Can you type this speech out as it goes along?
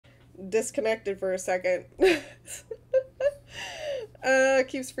disconnected for a second.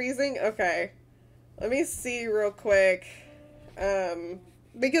 Keeps freezing? Okay. Let me see real quick.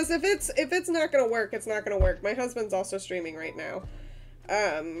 Because if it's not gonna work, it's not gonna work. My husband's also streaming right now.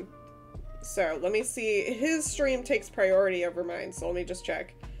 So let me see. His stream takes priority over mine, so let me just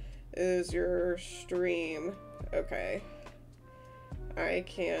check. Is your stream... Okay. I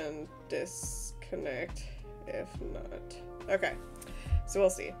can disconnect if not. Okay. So we'll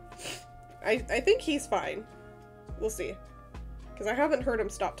see. I think he's fine. We'll see. Because I haven't heard him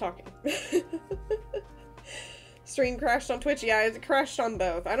stop talking. Stream crashed on Twitch? Yeah, it crashed on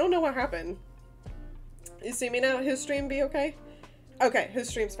both. I don't know what happened. You see me now? His stream be okay? Okay, his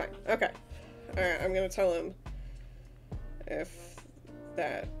stream's fine. Okay. Alright, I'm gonna tell him if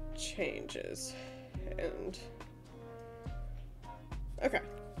that changes. And... Okay.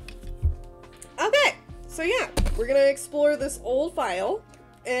 Okay! So yeah, we're gonna explore this old file.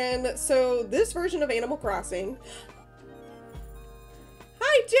 And so this version of Animal Crossing...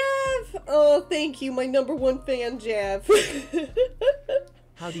 Hi, Jeff! Oh, thank you, my #1 fan, Jeff.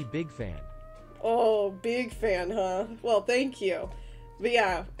 Howdy, big fan. Oh, big fan, huh? Well, thank you. But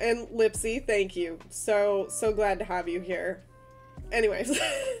yeah, and Lipsy, thank you. So glad to have you here. Anyways.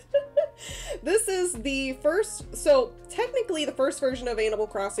 This is the first... So, technically the first version of Animal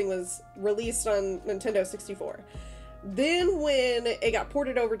Crossing was released on Nintendo 64. Then when it got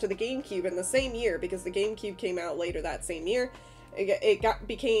ported over to the GameCube in the same year, because the GameCube came out later that same year, it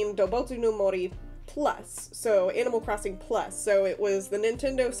became Dobotsu no Mori Plus, so Animal Crossing Plus. So it was the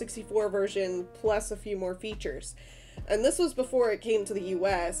Nintendo 64 version plus a few more features. And this was before it came to the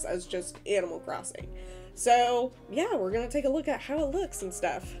US as just Animal Crossing. So yeah, we're gonna take a look at how it looks and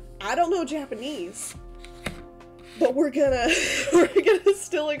stuff. I don't know Japanese, but we're gonna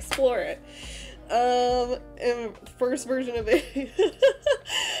still explore it. And first version of it.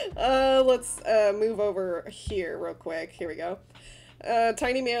 Let's move over here real quick. Here we go.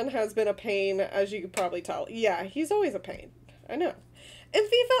 Tiny Man has been a pain, as you could probably tell. Yeah, he's always a pain. I know. And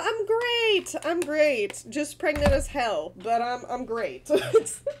FIFA, I'm great. I'm great. Just pregnant as hell, but I'm great.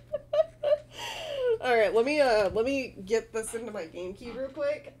 All right, let me get this into my GameCube real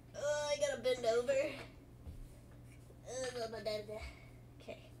quick. I gotta bend over.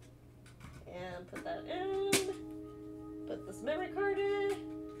 Okay. And put that in. Put this memory card in.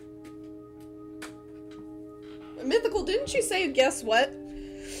 Mythical, didn't you say guess what?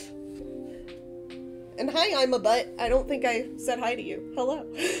 And hi, I'm a butt. I don't think I said hi to you. Hello.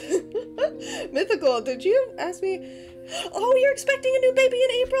 Mythical, did you ask me? Oh, you're expecting a new baby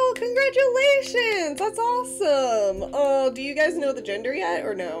in April. Congratulations. That's awesome. Oh, do you guys know the gender yet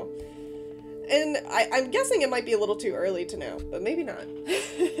or no? And I'm guessing it might be a little too early to know, but maybe not.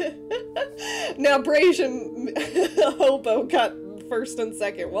 Now, Brazian Hobo got first and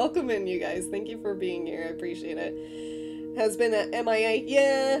second. Welcome in, you guys. Thank you for being here. I appreciate it. Has been at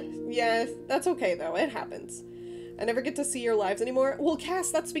MIA. Yeah, that's okay, though. It happens. I never get to see your lives anymore. Well, Cass,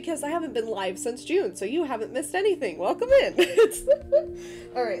 that's because I haven't been live since June, so you haven't missed anything. Welcome in.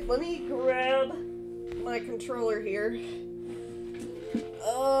 Alright, let me grab my controller here.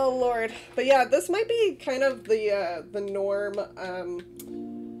 Oh, Lord. But yeah, this might be kind of the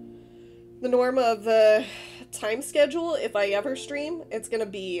norm of the time schedule. If I ever stream, it's gonna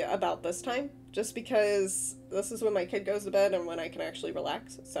be about this time, just because this is when my kid goes to bed and when I can actually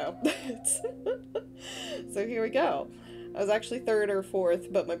relax. So, so here we go. I was actually third or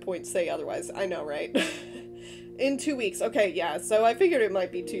fourth, but my points say otherwise. I know, right? In 2 weeks. Okay, yeah, so I figured it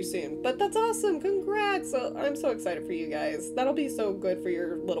might be too soon, but that's awesome. Congrats. I'm so excited for you guys. That'll be so good for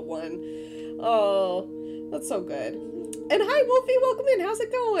your little one. Oh, that's so good. And hi, Wolfie, welcome in. How's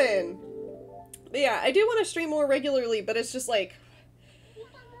it going? But yeah, I do want to stream more regularly, but it's just like,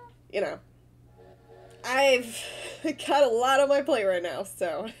 you know, I've got a lot on my plate right now,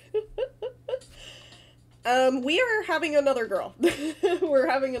 so. We are having another girl. We're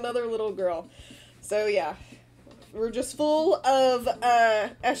having another little girl. So yeah, we're just full of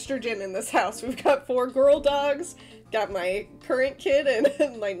estrogen in this house. We've got 4 girl dogs, got my current kid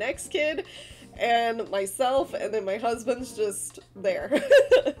and my next kid, and myself, and then my husband's just there.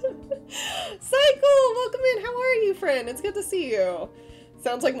 Cycle, welcome in. How are you, friend? It's good to see you.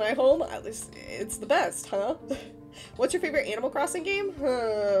 Sounds like my home. At least it's the best, huh? What's your favorite Animal Crossing game?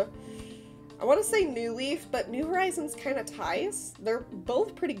 I want to say New Leaf, but New Horizons kind of ties. They're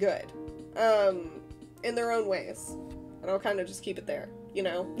both pretty good, in their own ways. And I'll kind of just keep it there, you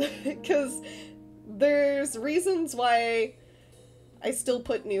know? Because there's reasons why I still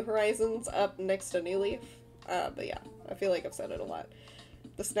put New Horizons up next to New Leaf. But yeah, I feel like I've said it a lot.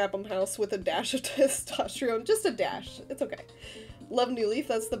 The Snap 'em house with a dash of testosterone. Just a dash. It's okay. Love New Leaf,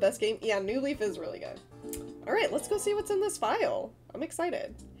 that's the best game. Yeah, New Leaf is really good. Alright, let's go see what's in this file. I'm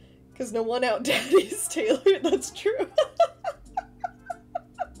excited. Because no one out daddies Taylor, that's true.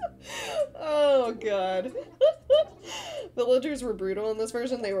 Oh god. Villagers were brutal in this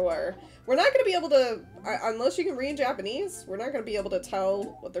version, they were. We're not going to be able to, unless you can read Japanese, we're not going to be able to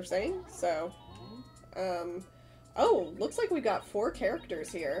tell what they're saying, so. Oh, looks like we got 4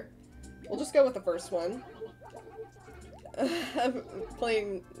 characters here. We'll just go with the first one. I'm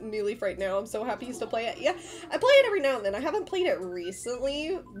playing New Leaf right now. I'm so happy you still play it. Yeah, I play it every now and then. I haven't played it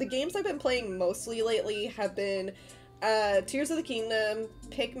recently. The games I've been playing mostly lately have been Tears of the Kingdom,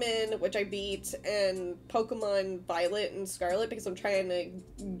 Pikmin, which I beat, and Pokemon Violet and Scarlet because I'm trying to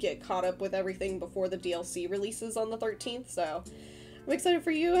get caught up with everything before the DLC releases on the 13th, so I'm excited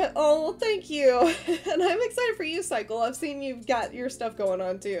for you. Oh, thank you. And I'm excited for you, Cycle. I've seen you've got your stuff going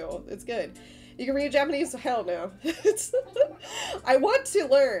on too. It's good. You can read Japanese? Hell no. I want to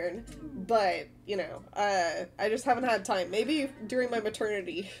learn, but, you know, I just haven't had time. Maybe during my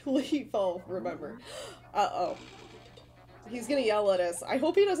maternity leave I'll remember. Uh-oh. He's gonna yell at us. I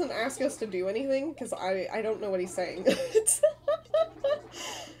hope he doesn't ask us to do anything, because I don't know what he's saying.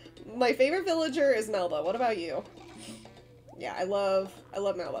 My favorite villager is Melba. What about you? Yeah, I love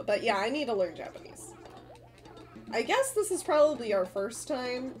Melba. But yeah, I need to learn Japanese. I guess this is probably our first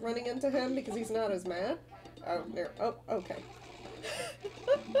time running into him because he's not as mad. Oh, there. Oh, okay.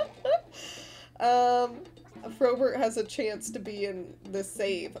 Frobert has a chance to be in the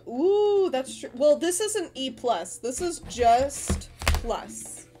save. Ooh, that's true. Well, this isn't E+. This is just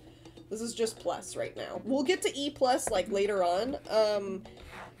plus. This is just plus right now. We'll get to E+, like, later on.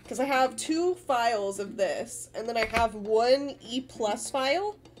 Because I have 2 files of this, and then I have 1 E+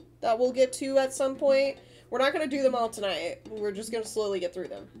 file that we'll get to at some point. We're not going to do them all tonight. We're just going to slowly get through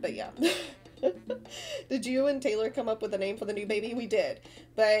them. But yeah. Did you and Taylor come up with a name for the new baby? We did.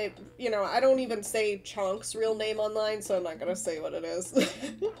 But, you know, I don't even say Chonk's real name online, so I'm not going to say what it is.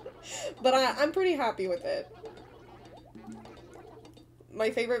 But I'm pretty happy with it. My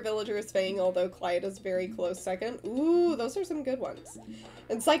favorite villager is Fang, although Clyde is very close second. Ooh, those are some good ones.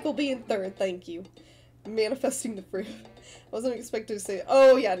 And Cycle being third, thank you. Manifesting the fruit. I wasn't expecting to say,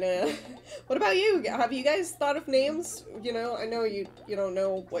 oh yeah, nah. What about you? Have you guys thought of names? You know, I know you don't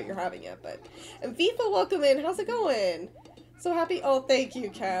know what you're having yet, but. And FIFA, welcome in. How's it going? So happy. Oh, thank you,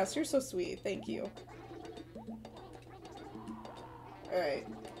 Cass. You're so sweet. Thank you. Alright.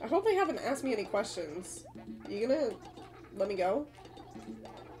 I hope they haven't asked me any questions. You gonna let me go?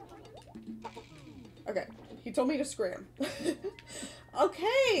 Okay. He told me to scram.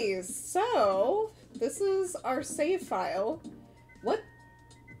 Okay, so this is our save file.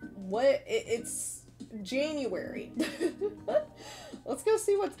 It's January. Let's go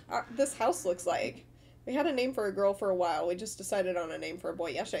see what this house looks like. We had a name for a girl for a while. We just decided on a name for a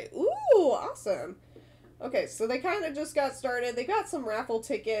boy. Yeshe. Ooh, awesome. Okay, so they kind of just got started. They got some raffle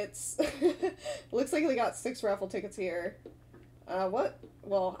tickets. Looks like they got 6 raffle tickets here. What?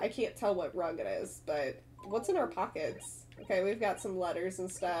 Well, I can't tell what rug it is, but what's in our pockets? Okay, we've got some letters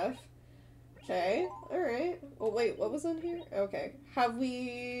and stuff. Okay, alright. Oh, wait, what was in here? Okay. Have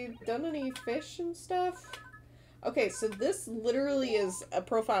we done any fish and stuff? Okay, so this literally is a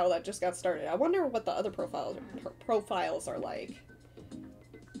profile that just got started. I wonder what the other profiles are like.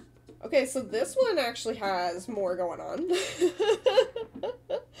 Okay, so this one actually has more going on.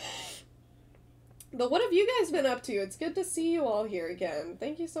 But what have you guys been up to? It's good to see you all here again.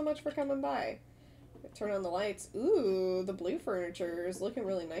 Thank you so much for coming by. Turn on the lights. Ooh, the blue furniture is looking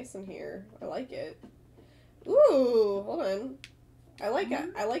really nice in here. I like it. Ooh, hold on. I like it.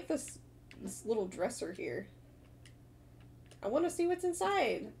 I like this little dresser here. I want to see what's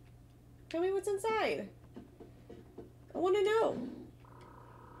inside. Tell me what's inside. I want to know.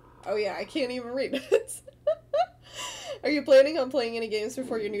 Oh yeah, I can't even read it. Are you planning on playing any games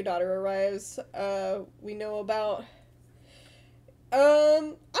before your new daughter arrives? We know about... I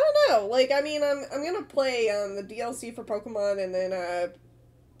don't know. Like, I mean, I'm gonna play, the DLC for Pokemon, and then,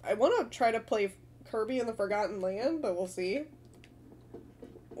 I want to try to play Kirby in the Forgotten Land, but we'll see.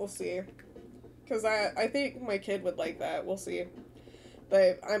 We'll see. Because I think my kid would like that. We'll see.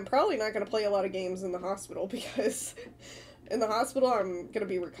 But I'm probably not gonna play a lot of games in the hospital, because in the hospital I'm gonna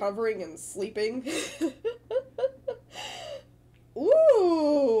be recovering and sleeping.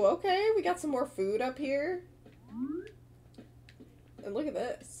 Ooh, okay, we got some more food up here. And look at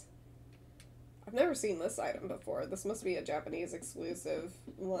this. I've never seen this item before. This must be a Japanese exclusive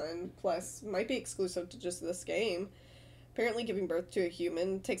one. Plus, might be exclusive to just this game. Apparently giving birth to a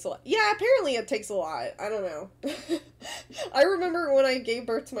human takes a lot. Yeah, apparently it takes a lot. I don't know. I remember when I gave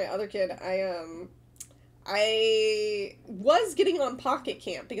birth to my other kid, I was getting on Pocket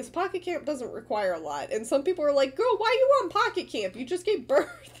Camp because Pocket Camp doesn't require a lot. And some people are like, girl, why are you on Pocket Camp? You just gave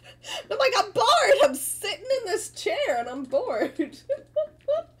birth. And I'm like, I'm bored. I'm sitting in this chair and I'm bored.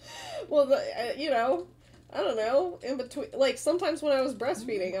 Well, you know, I don't know. In between, like, sometimes when I was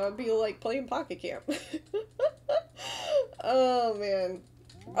breastfeeding, I would be, like, playing Pocket Camp. Oh, man.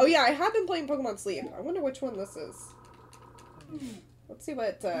 Oh, yeah, I have been playing Pokemon Sleep. I wonder which one this is. Let's see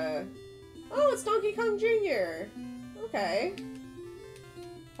what, Oh, it's Donkey Kong Jr. Okay.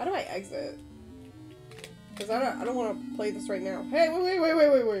 How do I exit? Because I don't want to play this right now. Hey,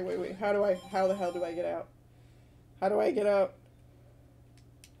 wait. How the hell do I get out? How do I get out?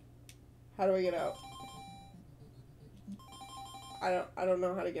 How do I get out? I don't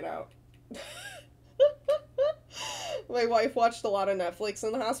know how to get out. My wife watched a lot of Netflix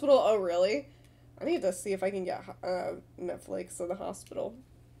in the hospital. Oh, really? I need to see if I can get Netflix in the hospital.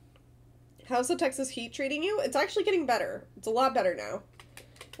 How's the Texas heat treating you? It's actually getting better. It's a lot better now.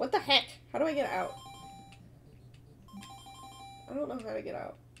 What the heck? How do I get out? I don't know how to get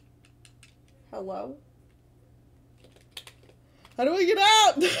out. Hello? How do I get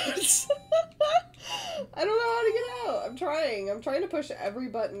out? I don't know how to get out. I'm trying to push every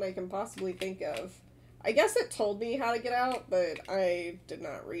button I can possibly think of. I guess it told me how to get out, but I did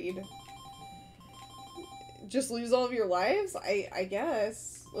not read. Just lose all of your lives? I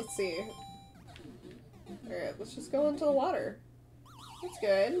guess. Let's see. Alright, let's just go into the water. That's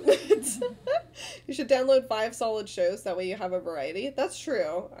good. You should download 5 solid shows, that way you have a variety. That's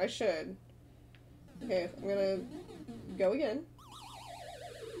true. I should. Okay, I'm gonna go again.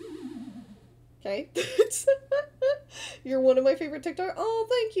 Okay. You're one of my favorite TikTok. Oh,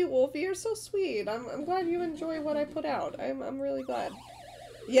 thank you, Wolfie. You're so sweet. I'm glad you enjoy what I put out. I'm really glad.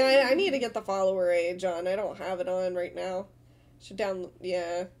 Yeah, I need to get the follower age on. I don't have it on right now. Should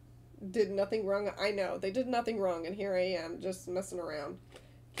yeah. Did nothing wrong. I know. They did nothing wrong, and here I am, just messing around.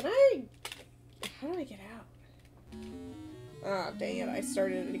 How do I get out? Ah, dang it. I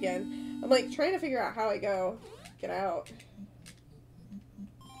started it again. I'm, like, trying to figure out how I get out.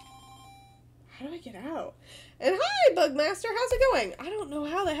 How do I get out? And hi, Bugmaster, how's it going? I don't know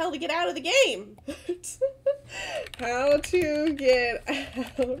how the hell to get out of the game. How to get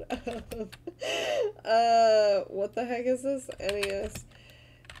out of... what the heck is this? NES.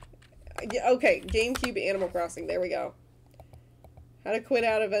 Yeah, okay, GameCube Animal Crossing. There we go. How to quit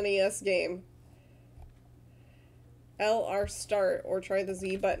out of NES game. LR start or try the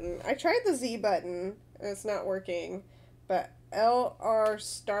Z button. I tried the Z button and it's not working. But LR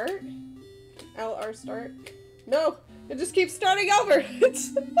start? LR start? No! It just keeps starting over!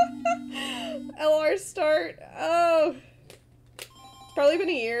 LR start. Oh! It's probably been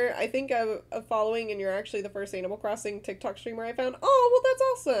a year, I think, of following, and you're actually the first Animal Crossing TikTok streamer I found. Oh, well, that's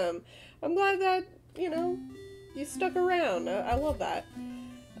awesome! I'm glad that, you know, you stuck around. I love that.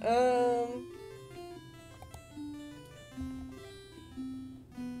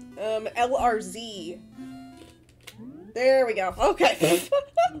 LRZ. There we go. Okay.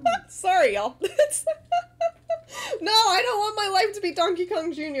 Sorry, y'all. No, I don't want my life to be Donkey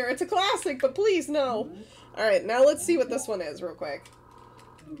Kong Jr. It's a classic, but please, no. Alright, now let's see what this one is real quick.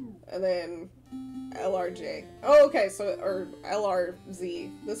 And then LRJ. Oh, okay, so, or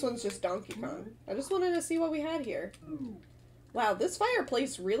LRZ. This one's just Donkey Kong. I just wanted to see what we had here. Wow, this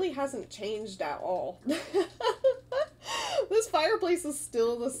fireplace really hasn't changed at all. This fireplace is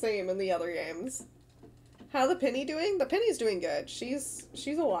still the same in the other games. How the Penny doing? The Penny's doing good. She's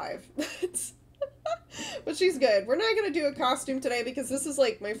alive. But she's good. We're not gonna do a costume today because this is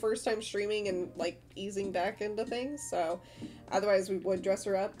like my first time streaming and like easing back into things, so otherwise we would dress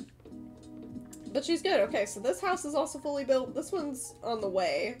her up. But she's good. Okay, so this house is also fully built. This one's on the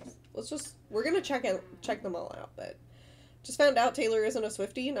way. We're gonna check them all out, but just found out Taylor isn't a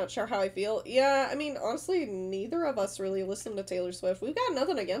Swiftie. Not sure how I feel. Yeah, I mean, honestly, neither of us really listen to Taylor Swift. We've got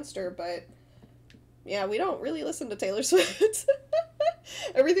nothing against her, but yeah, we don't really listen to Taylor Swift.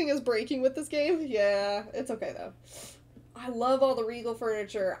 Everything is breaking with this game. Yeah, it's okay though. I love all the Regal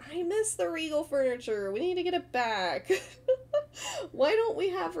furniture. I miss the Regal furniture. We need to get it back. Why don't we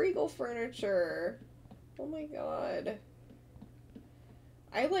have Regal furniture? Oh my god.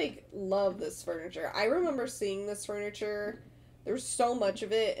 I, like, love this furniture. I remember seeing this furniture. There's so much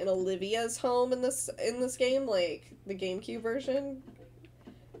of it in Olivia's home in this game, like, the GameCube version.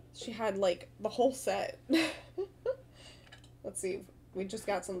 She had, like, the whole set. Let's see. We just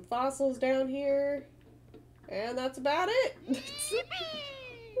got some fossils down here. And that's about it.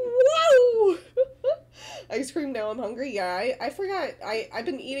 Whoa! Ice cream, now I'm hungry. Yeah, I forgot. I've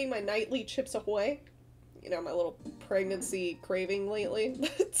been eating my nightly Chips Ahoy. You know, my little pregnancy craving lately.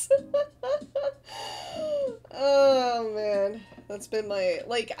 Oh, man. That's been my...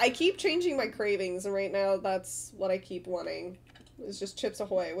 Like, I keep changing my cravings, and right now that's what I keep wanting. It's just Chips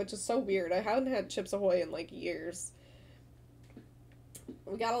Ahoy, which is so weird. I haven't had Chips Ahoy in, like, years.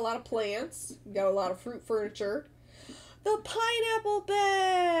 We got a lot of plants. We got a lot of fruit furniture. The pineapple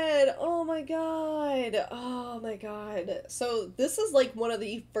bed! Oh my god. Oh my god. So this is like one of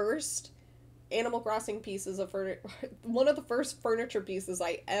the first Animal Crossing pieces of furniture. One of the first furniture pieces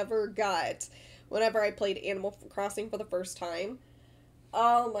I ever got whenever I played Animal Crossing for the first time.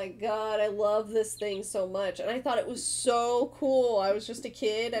 Oh my god, I love this thing so much. And I thought it was so cool. I was just a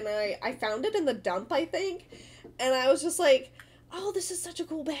kid and I found it in the dump, I think. And I was just like, oh, this is such a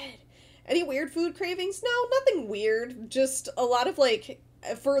cool bed. Any weird food cravings? No, nothing weird. Just a lot of, like,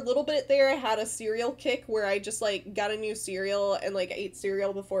 for a little bit there, I had a cereal kick where I just, like, got a new cereal and, like, ate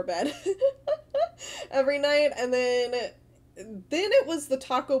cereal before bed every night. And then it was the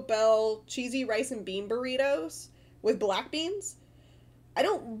Taco Bell cheesy rice and bean burritos with black beans. I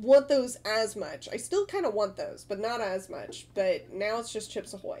don't want those as much. I still kind of want those, but not as much. But now it's just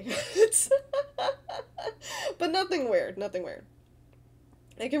Chips Ahoy. But nothing weird, nothing weird.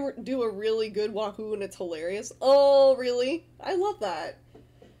 I can do a really good Wahoo and it's hilarious. Oh, really? I love that.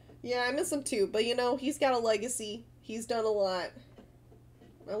 Yeah, I miss him too, but you know, he's got a legacy. He's done a lot.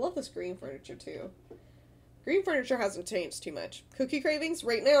 I love this green furniture too. Green furniture hasn't changed too much. Cookie cravings?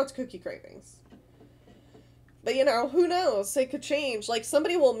 Right now it's cookie cravings. But you know, who knows? It could change. Like,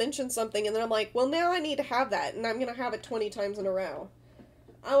 somebody will mention something and then I'm like, well, now I need to have that, and I'm gonna have it 20 times in a row.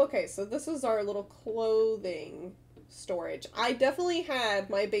 Oh, okay, so this is our little clothing storage. I definitely had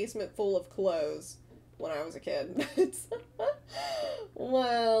my basement full of clothes when I was a kid.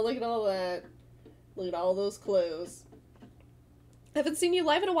 Wow, look at all that. Look at all those clothes. Haven't seen you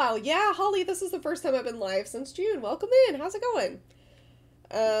live in a while. Yeah, Holly, this is the first time I've been live since June. Welcome in. How's it going?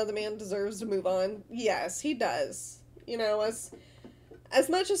 The man deserves to move on. Yes, he does. You know, as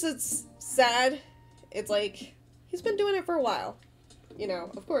much as it's sad, it's like, he's been doing it for a while. You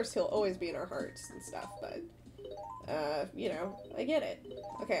know, of course he'll always be in our hearts and stuff, but you know, I get it.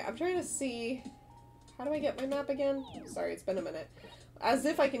 Okay, I'm trying to see, how do I get my map again? Sorry, it's been a minute. As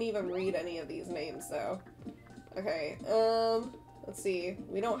if I can even read any of these names, though. Okay, let's see.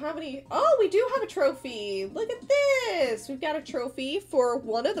 We don't have any, oh, we do have a trophy! Look at this! We've got a trophy for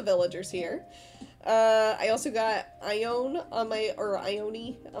one of the villagers here. I also got Ione on my, or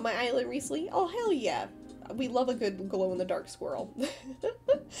Ione on my island recently. Oh, hell yeah! We love a good glow-in-the-dark squirrel.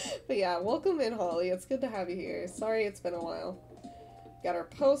 But yeah, welcome in, Holly. It's good to have you here. Sorry it's been a while. Got our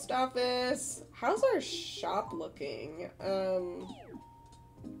post office. How's our shop looking?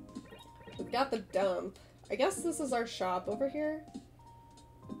 We've got the dump. I guess this is our shop over here.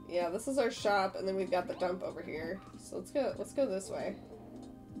 Yeah, this is our shop, and then we've got the dump over here. So let's go this way.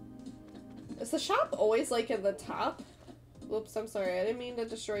 Is the shop always, like, at the top? Whoops, I'm sorry. I didn't mean to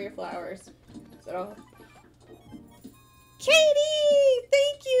destroy your flowers. Is that all? Katie!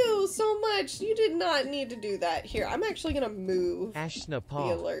 Thank you so much! You did not need to do that. Here, I'm actually gonna move the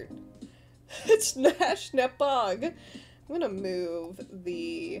alert. It's Nashnapog. I'm gonna move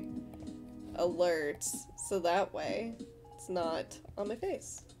the alerts so that way it's not on my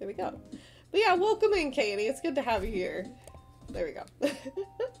face. There we go. But yeah, welcome in, Katie. It's good to have you here. There we go.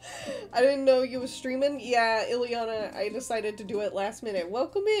 I didn't know you was streaming. Yeah, Ileana, I decided to do it last minute.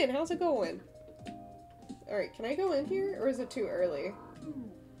 Welcome in. How's it going? Alright, can I go in here, or is it too early?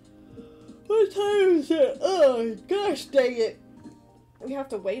 What time is it? Oh, gosh dang it. We have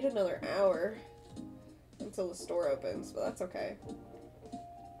to wait another hour until the store opens, but that's okay.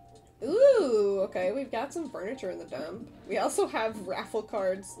 Ooh, okay, we've got some furniture in the dump. We also have raffle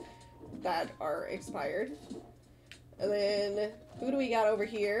cards that are expired. And then, who do we got over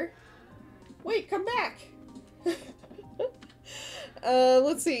here? Wait, come back!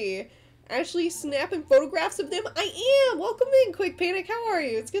 Let's see. Ashley snapping photographs of them? I am! Welcome in, Quick Panic. How are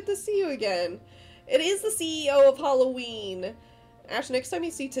you? It's good to see you again. It is the CEO of Halloween. Ash, next time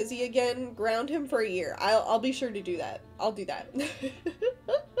you see Tizzy again, ground him for a year. I'll be sure to do that. I'll do that.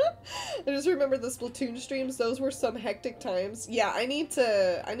 I just remember the Splatoon streams. Those were some hectic times. Yeah, I need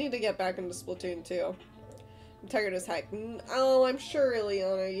to get back into Splatoon too. I'm tired as heck. Oh, I'm sure,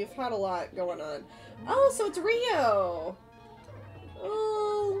 Ileana, you've had a lot going on. Oh, so it's Rio!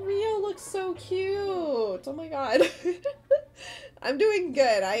 Oh, Rio looks so cute! Oh my god. I'm doing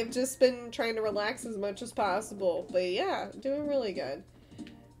good. I've just been trying to relax as much as possible. But yeah, doing really good.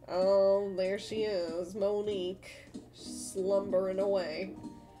 Oh, there she is. Monique. Slumbering away.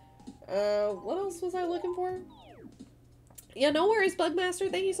 What else was I looking for? Yeah, no worries,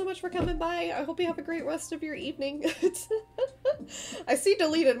 Bugmaster. Thank you so much for coming by. I hope you have a great rest of your evening. I see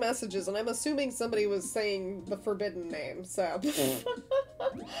deleted messages, and I'm assuming somebody was saying the forbidden name, so...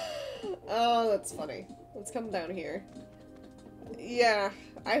 Oh, that's funny. Let's come down here. Yeah,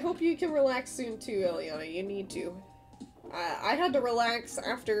 I hope you can relax soon too, Eliana. You need to. I had to relax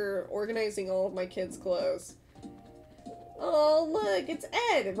after organizing all of my kids' clothes. Oh, look, it's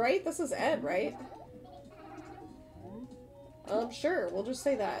Ed, right? This is Ed, right? Sure, we'll just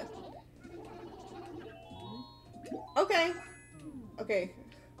say that. Okay. Okay.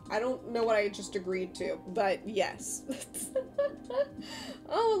 I don't know what I just agreed to, but yes.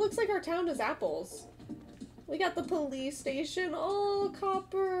 Oh, it looks like our town is apples. We got the police station. Oh,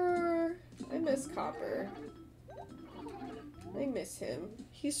 Copper. I miss Copper. I miss him.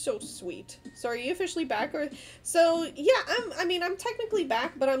 He's so sweet. So are you officially back? Or so yeah, I'm technically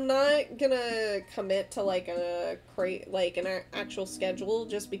back, but I'm not gonna commit to like an actual schedule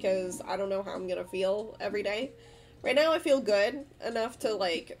just because I don't know how I'm gonna feel every day. Right now I feel good enough to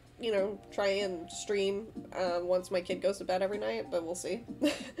like, you know, try and stream once my kid goes to bed every night, but we'll see.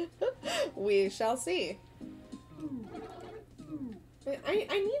 We shall see. I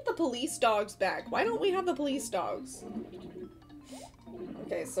need the police dogs back. Why don't we have the police dogs?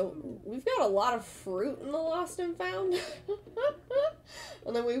 Okay, so we've got a lot of fruit in the Lost and Found.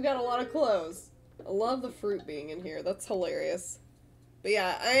 And then we've got a lot of clothes. I love the fruit being in here. That's hilarious. But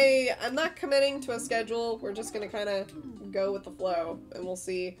yeah, I'm not committing to a schedule. We're just gonna kind of go with the flow, and we'll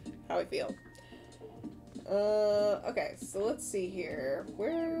see how I feel. Okay, so let's see here.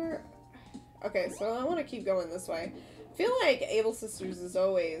 Okay, so I want to keep going this way. I feel like Able Sisters is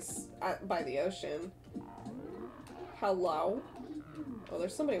always by the ocean. Hello? Oh,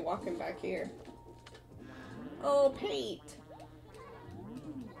 there's somebody walking back here. Oh, Pate.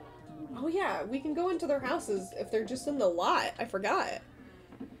 Oh yeah, we can go into their houses if they're just in the lot. I forgot.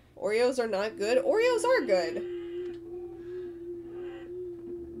 Oreos are not good. Oreos are good.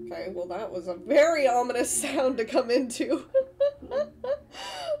 Okay, well that was a very ominous sound to come into. That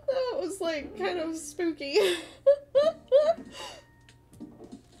was like kind of spooky.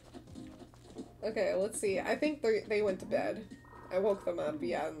 Okay, let's see. I think they went to bed. I woke them up,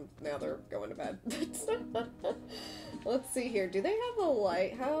 yeah, and now they're going to bed. Let's see here. Do they have a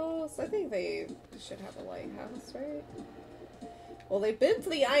lighthouse? I think they should have a lighthouse, right? Well, they've been to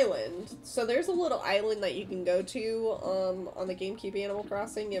the island, so there's a little island that you can go to on the GameCube Animal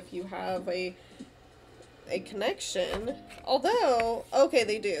Crossing if you have a connection. Although, okay,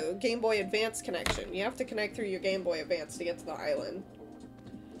 they do. Game Boy Advance connection. You have to connect through your Game Boy Advance to get to the island.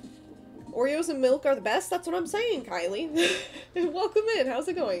 Oreos and milk are the best? That's what I'm saying, Kylie. Welcome in. How's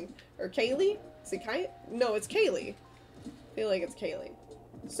it going? Or Kaylee? Is it Kai? No, it's Kaylee. I feel like it's Kaylee.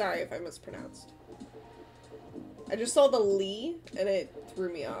 Sorry if I mispronounced. I just saw the Lee, and it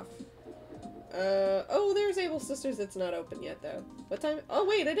threw me off. Oh, there's Able Sisters. It's not open yet, though. What time? Oh,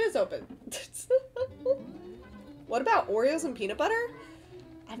 wait, it is open. What about Oreos and peanut butter?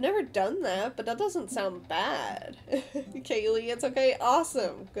 I've never done that, but that doesn't sound bad. Kaylee, it's okay?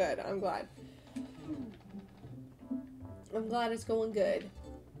 Awesome. Good. I'm glad. I'm glad it's going good.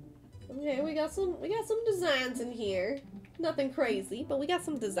 Okay, we got some designs in here. Nothing crazy, but we got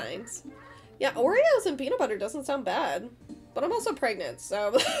some designs. Yeah, Oreos and peanut butter doesn't sound bad. But I'm also pregnant,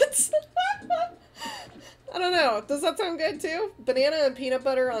 so I don't know. Does that sound good too? Banana and peanut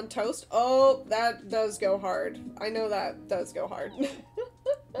butter on toast? Oh, that does go hard. I know that does go hard.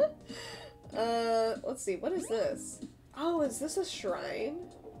 Let's see. What is this? Oh, is this a shrine?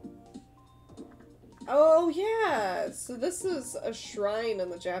 Oh, yeah. So this is a shrine in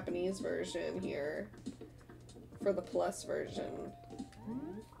the Japanese version here. For the Plus version.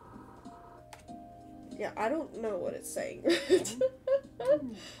 Yeah, I don't know what it's saying.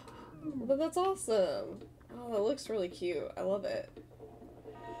 But that's awesome. Oh, that looks really cute. I love it.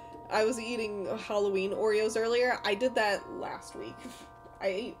 I was eating Halloween Oreos earlier. I did that last week. I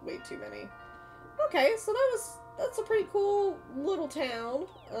ate way too many. Okay, so that's a pretty cool little town.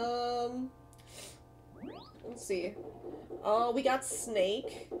 Let's see. Oh, we got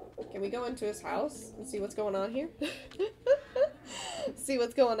Snake. Can we go into his house and see what's going on here? See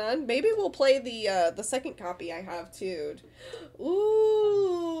what's going on. Maybe we'll play the second copy I have too.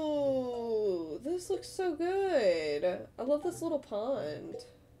 Ooh, this looks so good. I love this little pond.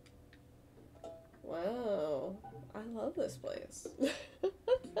 Wow, I love this place.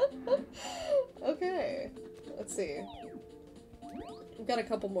 Okay, let's see. We've got a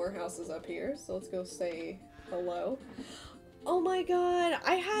couple more houses up here, so let's go say hello. Oh my god,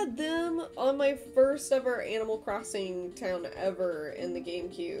 I had them on my first ever Animal Crossing town ever in the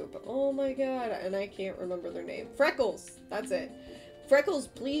GameCube. Oh my god, and I can't remember their name. Freckles, that's it. Freckles,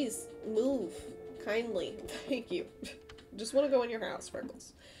 please move kindly. Thank you. Just want to go in your house,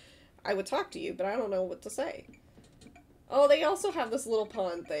 Freckles. I would talk to you, but I don't know what to say. Oh, they also have this little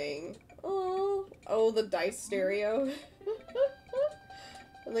pond thing. Oh, the dice stereo.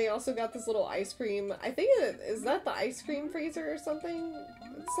 And they also got this little ice cream. I think is that the ice cream freezer or something?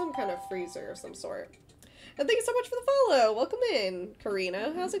 It's some kind of freezer of some sort. And thank you so much for the follow. Welcome in,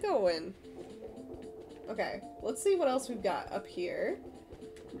 Karina. How's it going? Okay, let's see what else we've got up here.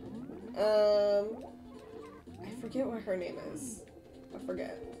 I forget what her name is. I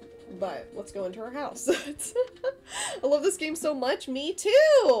forget. But let's go into her house. I love this game so much. Me too!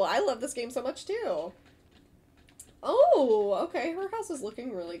 I love this game so much too. Oh, okay. Her house is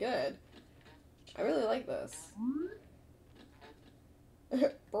looking really good. I really like this.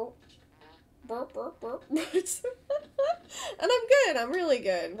 Burp. Burp, burp, burp. And I'm good. I'm really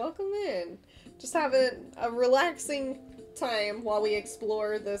good. Welcome in. Just having a relaxing time while we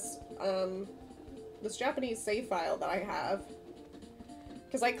explore this, this Japanese save file that I have.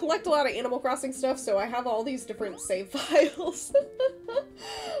 Because I collect a lot of Animal Crossing stuff, so I have all these different save files.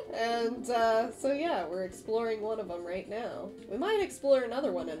 And, so yeah, we're exploring one of them right now. We might explore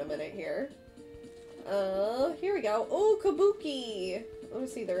another one in a minute here. Here we go. Oh, Kabuki! Let me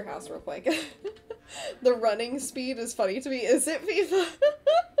see their house real quick. The running speed is funny to me. Is it, FIFA?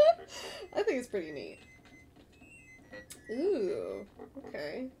 I think it's pretty neat. Ooh,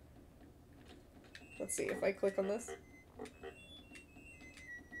 okay. Let's see if I click on this.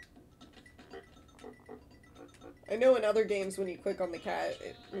 I know in other games when you click on the cat,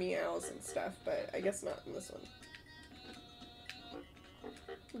 it meows and stuff, but I guess not in this one.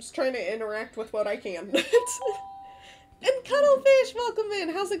 I'm just trying to interact with what I can. And Cuddlefish, welcome in!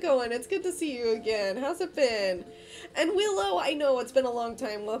 How's it going? It's good to see you again. How's it been? And Willow, I know it's been a long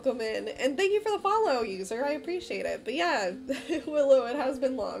time. Welcome in. And thank you for the follow, user. I appreciate it. But yeah, Willow, it has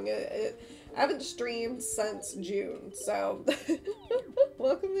been long. I haven't streamed since June, so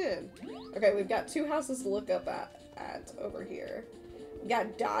welcome in. Okay, we've got two houses to look up at over here. We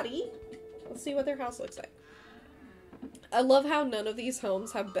got Dottie. Let's see what their house looks like. I love how none of these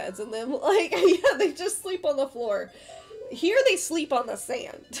homes have beds in them. Like, yeah, they just sleep on the floor. Here they sleep on the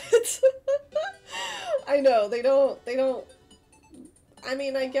sand. I know, they don't, I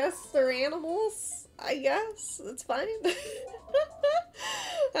mean, I guess they're animals. I guess. It's fine.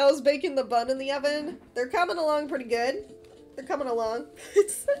 How's baking the bun in the oven? They're coming along pretty good. They're coming along.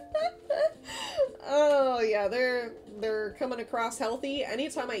 Oh, yeah, they're coming across healthy.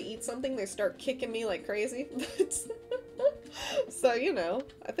 Anytime I eat something, they start kicking me like crazy. So, you know,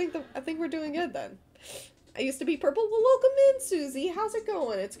 I think we're doing good then. I used to be purple. Well, welcome in, Susie. How's it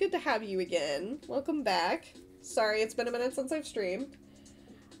going? It's good to have you again. Welcome back. Sorry, it's been a minute since I've streamed.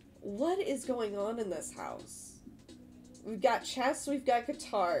 What is going on in this house? We've got chests, we've got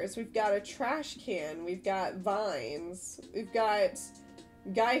guitars, we've got a trash can, we've got vines, we've got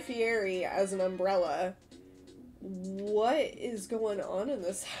Guy Fieri as an umbrella. What is going on in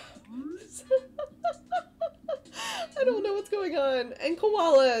this house? I don't know what's going on. And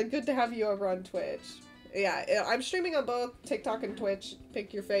Koala, good to have you over on Twitch. Yeah, I'm streaming on both TikTok and Twitch.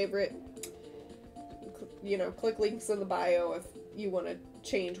 Pick your favorite. You know, click links in the bio if you want to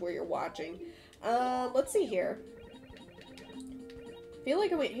change where you're watching. Let's see here. I feel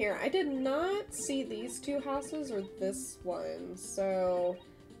like I went here. I did not see these two houses or this one, so...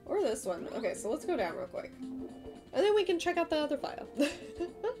 Or this one. Okay, so let's go down real quick. And then we can check out the other file.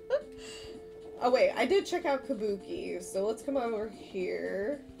 Oh wait, I did check out Kabuki, so let's come over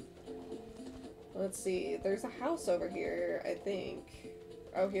here. Let's see, there's a house over here, I think.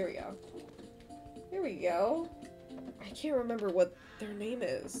 Oh, here we go. Here we go. I can't remember what their name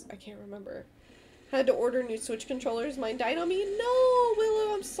is. I can't remember. Had to order new Switch controllers. Mine died on me. No,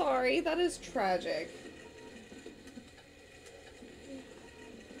 Willow, I'm sorry. That is tragic.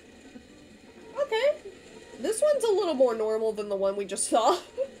 Okay. This one's a little more normal than the one we just saw.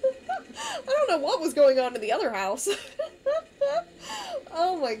 I don't know what was going on in the other house.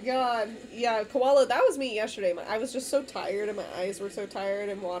 Oh my god. Yeah, Koala, that was me yesterday. I was just so tired and my eyes were so tired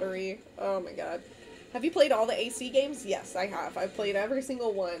and watery. Oh my god. Have you played all the AC games? Yes, I have. I've played every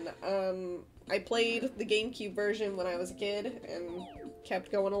single one. I played the GameCube version when I was a kid and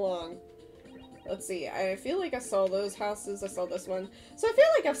kept going along. Let's see, I feel like I saw those houses, I saw this one. So I feel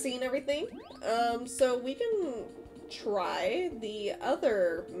like I've seen everything. So we can try the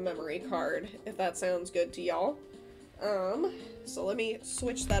other memory card, if that sounds good to y'all. So let me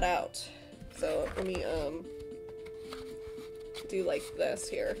switch that out. So let me, do like this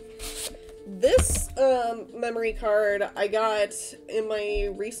here. This memory card I got in my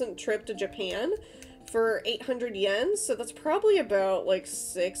recent trip to Japan for 800 yen, so that's probably about like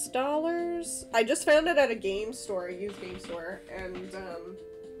 $6. I just found it at a game store, a used game store, and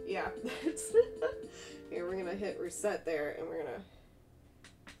yeah. Here, we're gonna hit reset there, and we're gonna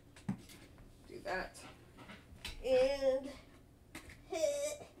do that. And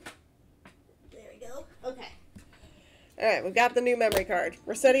hit. There we go. Okay. Alright, we've got the new memory card.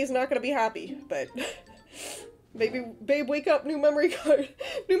 Rossetti's not gonna be happy, but babe, wake up, new memory card.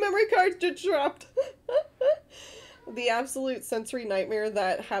 New memory card just dropped. The absolute sensory nightmare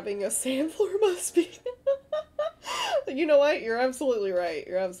that having a sand floor must be. You know what? You're absolutely right.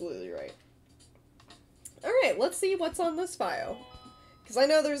 You're absolutely right. Alright, let's see what's on this file. Because I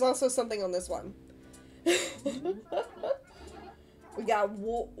know there's also something on this one. We got,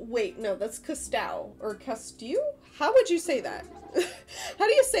 wait, no, that's Custau, or Custu? How would you say that? How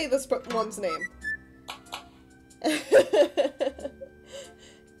do you say this one's name?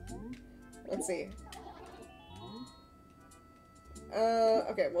 Let's see.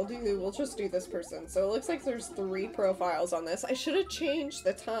 Okay, we'll just do this person. So it looks like there's 3 profiles on this. I should have changed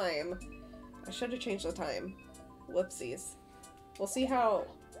the time. Whoopsies. We'll see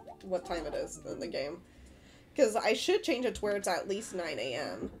what time it is in the game. Because I should change it to where it's at least 9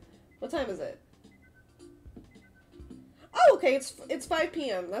 a.m. What time is it? Oh, okay, it's 5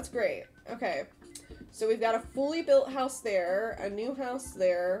 p.m. That's great. Okay. So we've got a fully built house there, a new house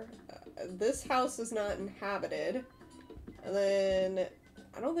there. This house is not inhabited. And then,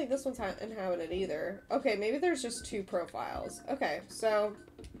 I don't think this one's inhabited either. Okay, maybe there's just 2 profiles. Okay, so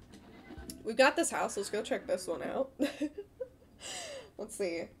we've got this house. Let's go check this one out. Let's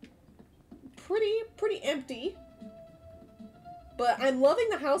see. Pretty empty. But I'm loving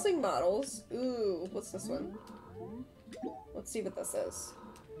the housing models. Ooh, what's this one? Let's see what this is.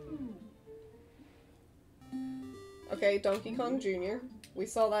 Okay, Donkey Kong Jr. We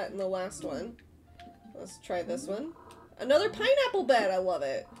saw that in the last one. Let's try this one. Another pineapple bed! I love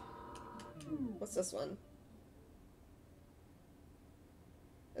it. What's this one?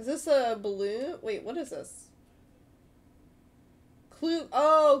 Is this a balloon? Wait, what is this? Clue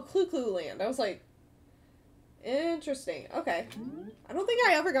Land. I was like, interesting. Okay. I don't think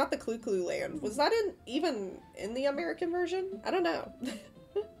I ever got the Clue Land. Was that even in the American version? I don't know.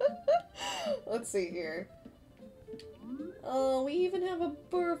 Let's see here. Oh, we even have a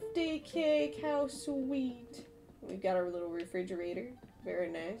birthday cake. How sweet. We've got our little refrigerator. Very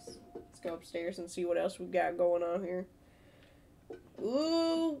nice. Let's go upstairs and see what else we've got going on here.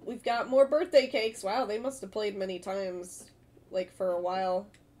 Ooh, we've got more birthday cakes. Wow, they must have played many times. Like, for a while.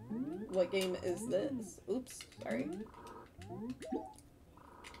 What game is this? Oops, sorry.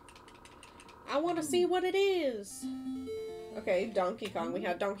 I want to see what it is! Okay, Donkey Kong. We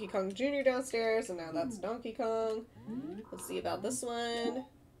had Donkey Kong Jr. downstairs, and now that's Donkey Kong. Let's see about this one.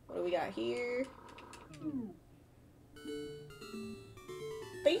 What do we got here?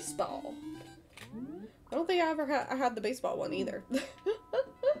 Baseball. I don't think I ever had the baseball one either.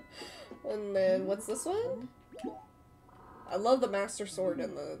 And then, what's this one? I love the Master Sword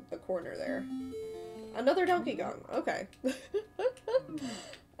in the corner there. Another Donkey Kong. Okay.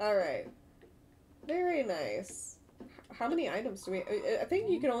 Alright. Very nice. How many items do we... I think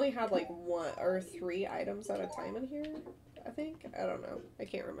you can only have like 1 or 3 items at a time in here. I think? I don't know. I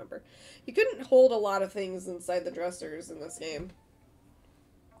can't remember. You couldn't hold a lot of things inside the dressers in this game.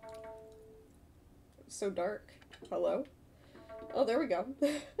 So dark. Hello? Oh, there we go.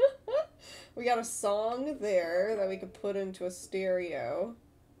 We got a song there that we could put into a stereo.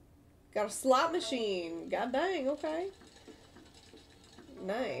 Got a slot machine. God dang, okay.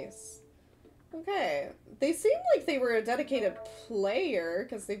 Nice. Okay. They seem like they were a dedicated player,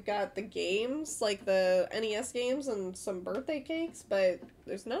 because they've got the games, like the NES games and some birthday cakes, but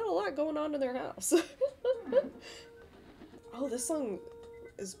there's not a lot going on in their house. Oh, this song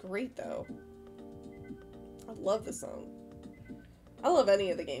is great, though. I love this song. I love any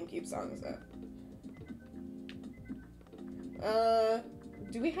of the GameCube songs, though.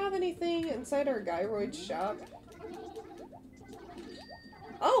 Do we have anything inside our Gyroid shop?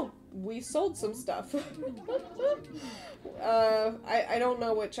 Oh! We sold some stuff. I don't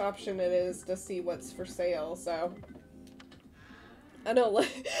know which option it is to see what's for sale, so... I know,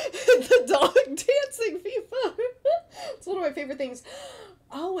 like, the dog dancing FIFA! It's one of my favorite things.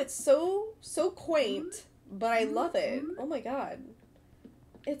 Oh, it's so quaint, but I love it. Oh my god.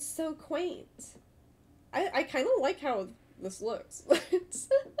 It's so quaint. I kind of like how this looks.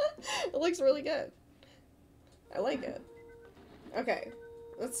 It looks really good. I like it. Okay,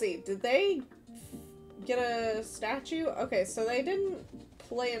 let's see. Did they Get a statue? Okay, so they didn't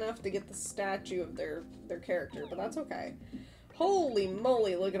play enough to get the statue of their character, but that's okay. Holy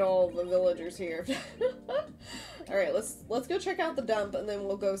moly, look at all the villagers here. Alright, let's go check out the dump, and then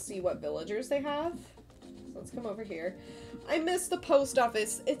we'll go see what villagers they have. So let's come over here. I miss the post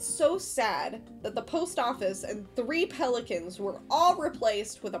office. It's so sad that the post office and 3 pelicans were all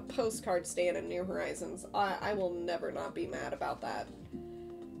replaced with a postcard stand in New Horizons. I will never not be mad about that.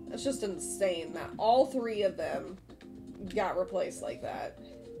 It's just insane that all 3 of them got replaced like that.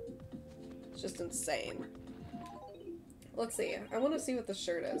 It's just insane. Let's see. I want to see what the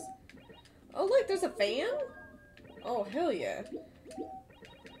shirt is. Oh, look, there's a fan? Oh, hell yeah.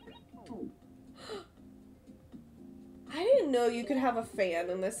 I didn't know you could have a fan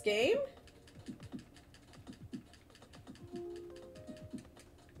in this game.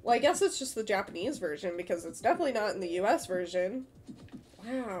 Well, I guess it's just the Japanese version, because it's definitely not in the US version.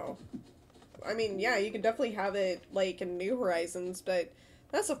 Wow. I mean, yeah, you can definitely have it, like, in New Horizons, but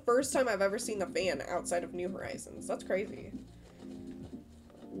that's the first time I've ever seen the fan outside of New Horizons. That's crazy.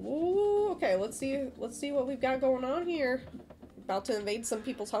 Ooh, okay, let's see what we've got going on here. About to invade some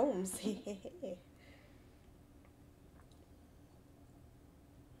people's homes.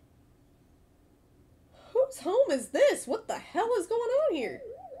 Whose home is this? What the hell is going on here?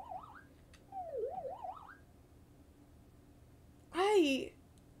 I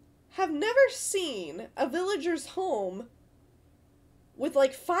have never seen a villager's home with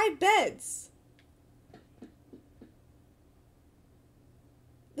like 5 beds.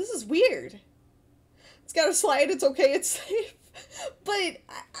 This is weird. It's got a slide, it's okay, it's safe. But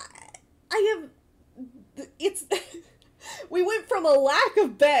I have, it's, we went from a lack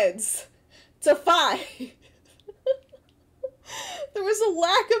of beds to 5. There was a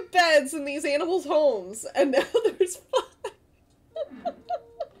lack of beds in these animals' homes, and now there's 5.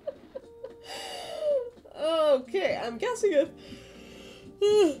 Okay, I'm guessing it.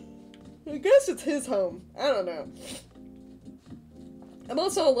 I guess it's his home. I don't know. I'm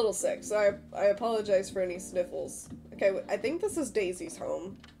also a little sick, so I apologize for any sniffles. Okay, I think this is Daisy's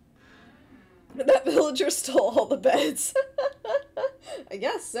home. That villager stole all the beds. I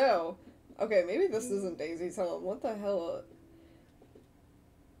guess so. Okay, maybe this isn't Daisy's home. What the hell?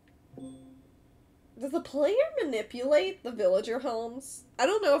 Does the player manipulate the villager homes? I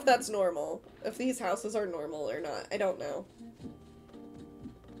don't know if that's normal. If these houses are normal or not. I don't know.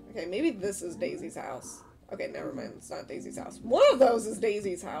 Okay, maybe this is Daisy's house. Okay, never mind. It's not Daisy's house. One of those is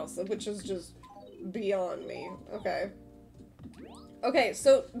Daisy's house, which is just beyond me. Okay. Okay,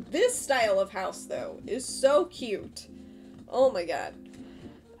 so this style of house, though, is so cute. Oh my god.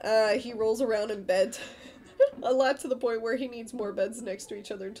 He rolls around in bed a lot, to the point where he needs more beds next to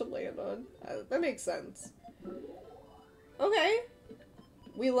each other to land on. That makes sense. Okay.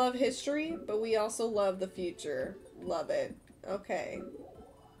 We love history, but we also love the future. Love it. Okay.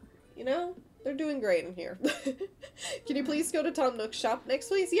 You know, they're doing great in here. Can you please go to Tom Nook's shop next,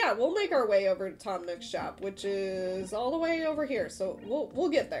 please? Yeah, we'll make our way over to Tom Nook's shop, which is all the way over here, so we'll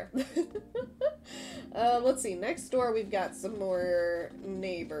get there. Let's see. Next door, we've got some more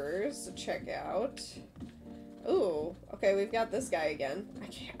neighbors to check out. Ooh, okay, we've got this guy again.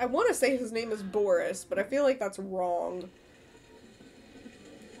 I want to say his name is Boris, but I feel like that's wrong.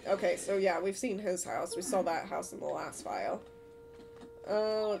 Okay, so yeah, we've seen his house. We saw that house in the last file.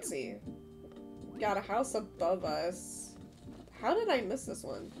 Let's see. Got a house above us. How did I miss this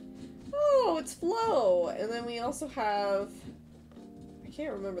one? Oh, it's Flo! And then we also have... I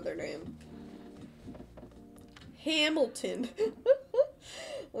can't remember their name. Hamilton.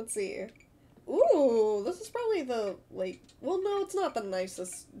 Let's see. Ooh, this is probably the, like... Well, no, it's not the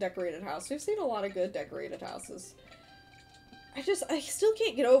nicest decorated house. We've seen a lot of good decorated houses. I still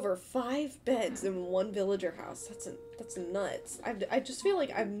can't get over 5 beds in one villager house. That's nuts. I just feel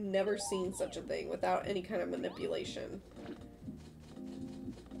like I've never seen such a thing without any kind of manipulation.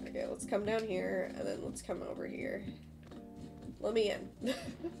 Okay, let's come down here, and then let's come over here. Let me in.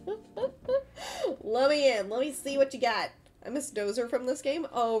 Let me in. Let me see what you got. I miss Dozer from this game.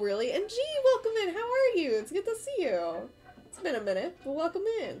 Oh, really? And G, welcome in. How are you? It's good to see you. It's been a minute, but welcome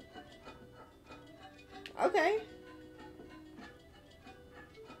in. Okay.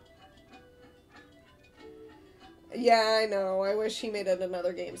 Yeah, I know. I wish he made it in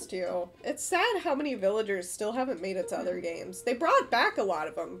other games, too. It's sad how many villagers still haven't made it to other games. They brought back a lot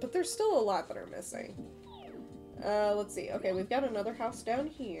of them, but there's still a lot that are missing. Let's see. Okay, we've got another house down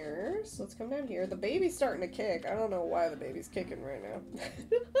here. So let's come down here. The baby's starting to kick. I don't know why the baby's kicking right now.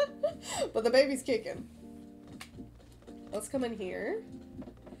 But the baby's kicking. Let's come in here.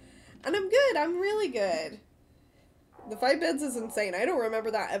 And I'm good. I'm really good. The 5 beds is insane. I don't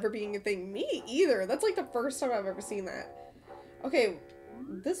remember that ever being a thing. Me either. That's like the first time I've ever seen that. Okay,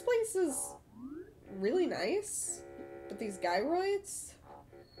 this place is really nice, but these gyroids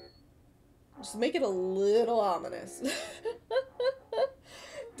just make it a little ominous.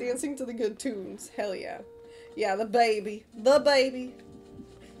 Dancing to the good tunes. Hell yeah. Yeah, the baby. The baby.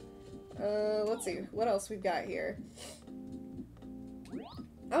 Let's see. What else we've got here?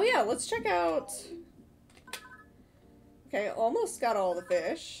 Oh yeah, let's check out... Okay, almost got all the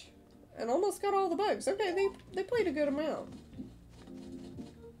fish. And almost got all the bugs. Okay, they played a good amount.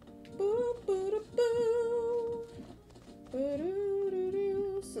 Boo, boo, doo, boo. Boo, doo, doo,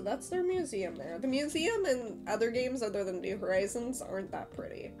 doo. So that's their museum there. The museum and other games other than New Horizons aren't that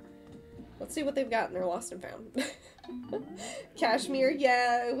pretty. Let's see what they've got in their Lost and Found. Cashmere?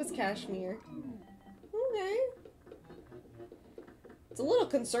 Yeah, it was cashmere. Okay. It's a little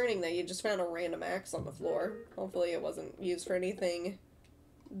concerning that you just found a random axe on the floor. Hopefully it wasn't used for anything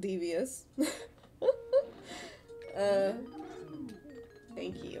devious.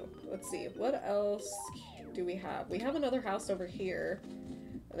 Thank you. Let's see, what else do we have? We have another house over here,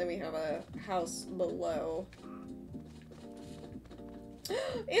 and then we have a house below.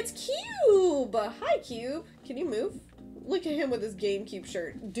 It's Cube! Hi, Cube! Can you move? Look at him with his GameCube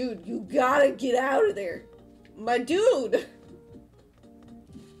shirt. Dude, you gotta get out of there! My dude!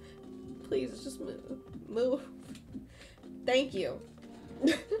 Please, just move. Move. Thank you.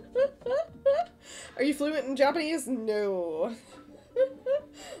 Are you fluent in Japanese? No.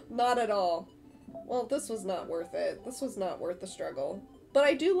 Not at all. Well, this was not worth it. This was not worth the struggle. But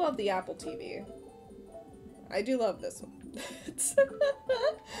I do love the Apple TV. I do love this one.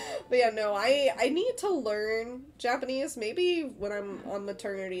 But yeah, no, I need to learn Japanese. Maybe when I'm on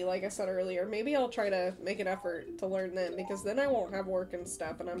maternity, like I said earlier, maybe I'll try to make an effort to learn then, because then I won't have work and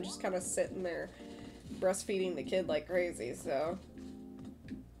stuff, and I'm just kind of sitting there breastfeeding the kid like crazy, so.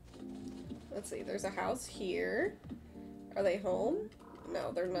 Let's see, there's a house here. Are they home?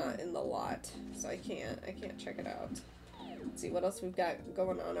 No, they're not in the lot, so I can't check it out. Let's see what else we've got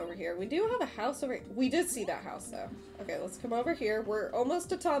going on over here. We do have a house over here. We did see that house, though. Okay, let's come over here. We're almost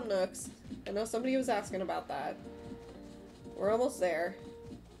to Tom Nook's. I know somebody was asking about that. We're almost there.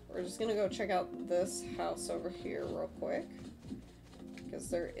 We're just gonna go check out this house over here real quick, because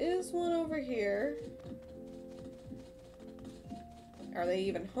there is one over here. Are they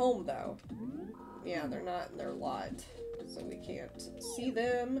even home, though? Yeah, they're not in their lot, so we can't see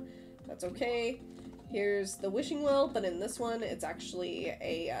them. That's okay. Here's the wishing well, but in this one, it's actually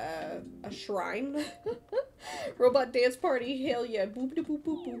a shrine. Robot dance party, hell yeah, boop de boop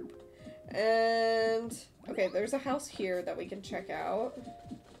boop boop. And, okay, there's a house here that we can check out.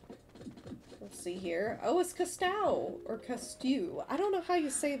 Let's see here. Oh, it's Castow, or Castew. I don't know how you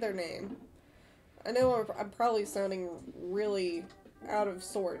say their name. I know I'm probably sounding really out of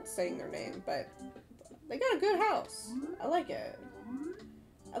sorts saying their name, but they got a good house. I like it.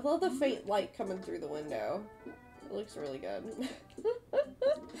 I love the faint light coming through the window. It looks really good.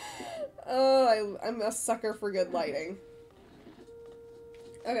 Oh, I'm a sucker for good lighting.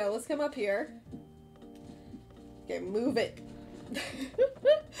 Okay, let's come up here. Okay, move it.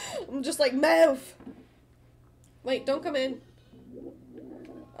 I'm just like, move! Wait, don't come in.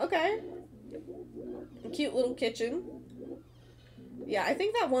 Okay. A cute little kitchen. Yeah, I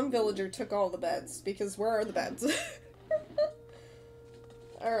think that one villager took all the beds, because where are the beds?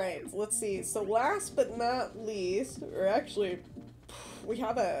 Alright, let's see. So last but not least, or actually, we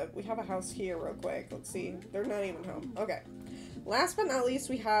have a house here real quick. Let's see. They're not even home. Okay. Last but not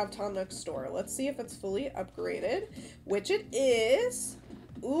least, we have Tom Nook's store. Let's see if it's fully upgraded, which it is.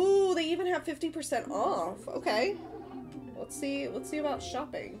 Ooh, they even have 50% off. Okay. Let's see about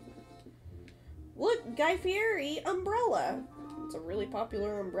shopping. Look, Guy Fieri umbrella. It's a really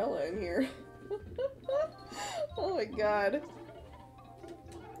popular umbrella in here. Oh my god.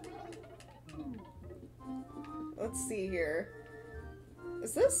 Let's see here.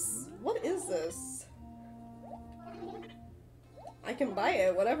 Is this... What is this? I can buy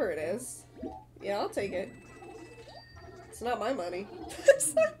it, whatever it is. Yeah, I'll take it. It's not my money.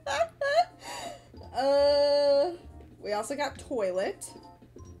 We also got toilet.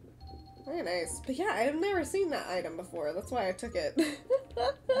 Very nice. But yeah, I've never seen that item before. That's why I took it.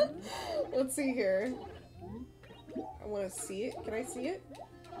 Let's see here. I want to see it. Can I see it?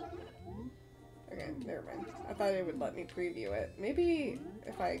 Okay, never mind. I thought it would let me preview it. Maybe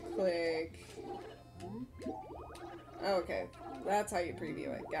if I click... Oh, okay. That's how you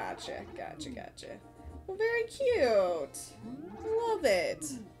preview it. Gotcha, gotcha, gotcha. Well, very cute. Love it.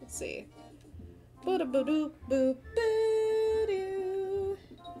 Let's see. Boo-da-boo-doo-boo-boo-doo.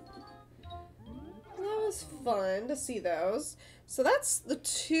 That was fun to see those. So that's the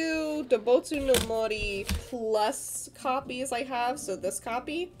 2 Dobotsu no Mori Plus copies I have, so this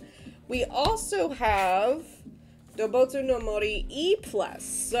copy. We also have Dobotsu no Mori E Plus.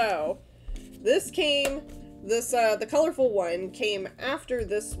 So this came, the colorful one came after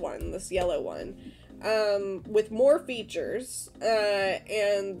this one, this yellow one, with more features,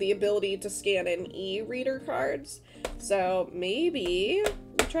 and the ability to scan in e-reader cards. So maybe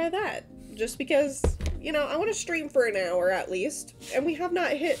we'll try that. Just because, you know, I want to stream for an hour at least, and we have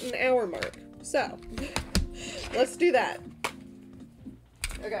not hit an hour mark. So, let's do that.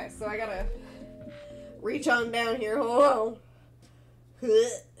 Okay, so I gotta reach on down here. Hello.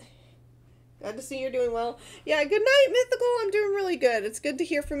 Glad to see you're doing well. Yeah, good night, Mythical. I'm doing really good. It's good to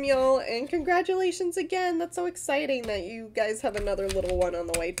hear from y'all, and congratulations again. That's so exciting that you guys have another little one on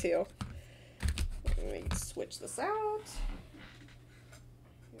the way, too. Let me switch this out.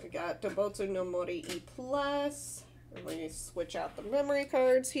 We got Dobotsu no Mori E Plus. Let me switch out the memory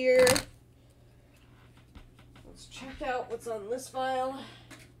cards here. Let's check out what's on this file.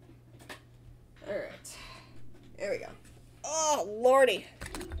 Alright. There we go. Oh, lordy.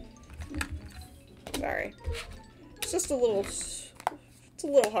 Sorry. It's just it's a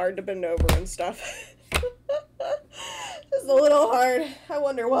little hard to bend over and stuff. Just a little hard. I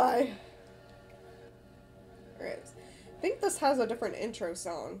wonder why. Alright. I think this has a different intro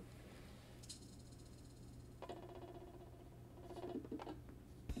song.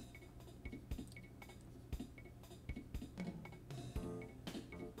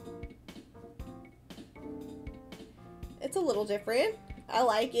 It's a little different. I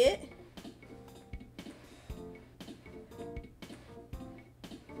like it.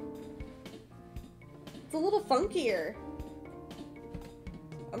 It's a little funkier.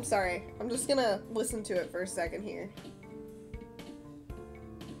 I'm sorry. I'm just gonna listen to it for a second here.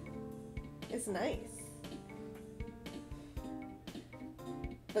 It's nice.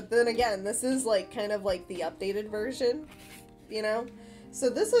 But then again, this is like kind of like the updated version, you know? So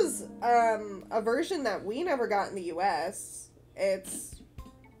this is a version that we never got in the US. It's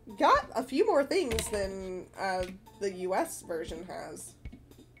got a few more things than the US version has.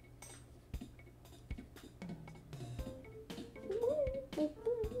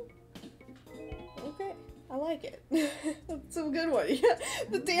 Okay, I like it. That's a good one. Yeah,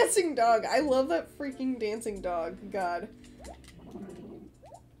 the dancing dog. I love that freaking dancing dog. God.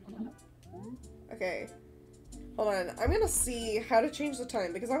 Okay. Hold on. I'm gonna see how to change the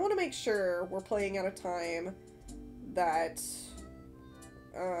time because I want to make sure we're playing at a time that,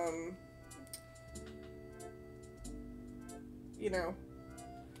 you know,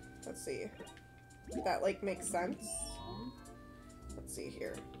 let's see. That, like, makes sense. Let's see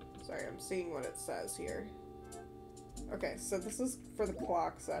here. Sorry, I'm seeing what it says here. Okay, so this is for the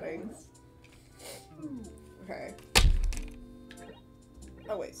clock settings. Okay.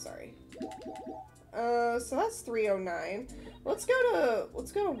 Oh wait, sorry. So that's 3:09. Let's go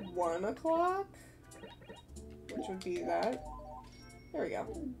to 1 o'clock, which would be that. There we go.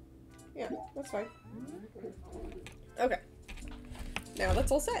 Yeah, that's fine. Okay. Now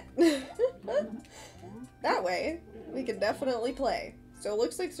that's all set. That way, we can definitely play. So it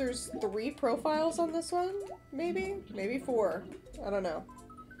looks like there's 3 profiles on this one, maybe? Maybe 4. I don't know.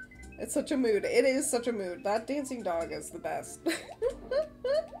 It's such a mood. It is such a mood. That dancing dog is the best.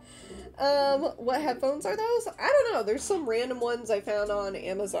 What headphones are those? I don't know. There's some random ones I found on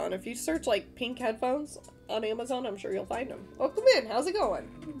Amazon. If you search, like, pink headphones on Amazon, I'm sure you'll find them. Welcome in. How's it going?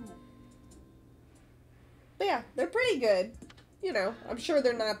 But yeah, they're pretty good. You know, I'm sure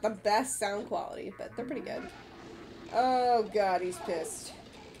they're not the best sound quality, but they're pretty good. Oh god, he's pissed.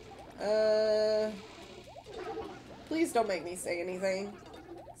 Please don't make me say anything.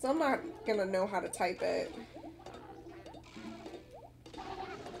 So I'm not gonna know how to type it.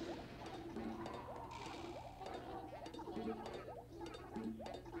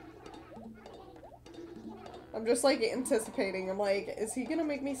 I'm just like anticipating. I'm like, is he gonna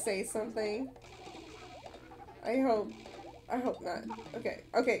make me say something? I hope not.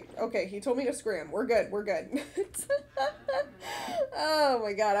 Okay, he told me to scram. We're good. Oh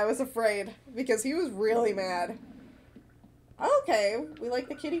my god, I was afraid because he was really mad. Okay, we like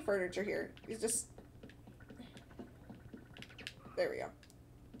the kitty furniture here. He's just... There we go.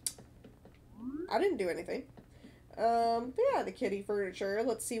 I didn't do anything. But yeah, the kitty furniture.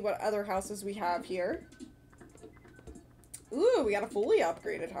 Let's see what other houses we have here. Ooh, we got a fully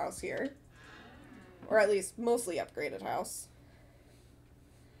upgraded house here. Or at least mostly upgraded house.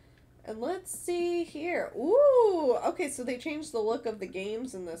 And let's see here. Ooh, okay, so they changed the look of the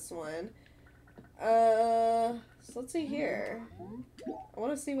games in this one. So let's see here. I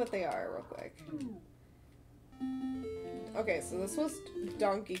want to see what they are real quick. Okay, so this was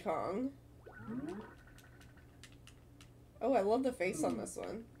Donkey Kong. Oh, I love the face on this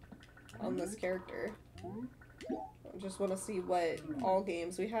one. On this character. I just want to see what all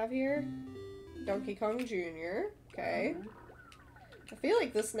games we have here. Donkey Kong Jr. Okay. I feel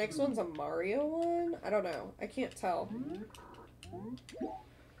like this next one's a Mario one. I don't know. I can't tell.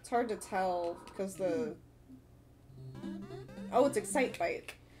 It's hard to tell because the... Oh, it's Excite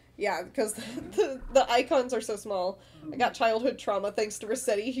Bite. Yeah, because the icons are so small. I got childhood trauma thanks to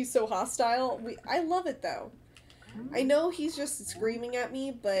Rossetti. He's so hostile. I love it, though. I know he's just screaming at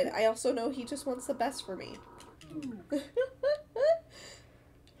me, but I also know he just wants the best for me.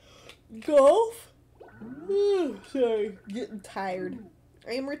 Golf? Sorry, getting tired.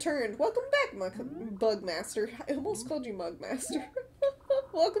 I am returned. Welcome back, Bugmaster. I almost called you Mugmaster.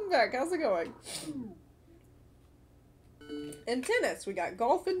 Welcome back. How's it going? And tennis. We got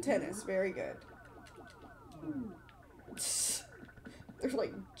golf and tennis. Very good. They're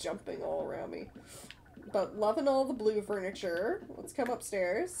like jumping all around me. But loving all the blue furniture. Let's come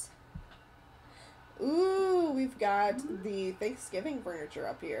upstairs. Ooh, we've got the Thanksgiving furniture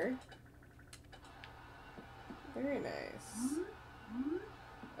up here. Very nice.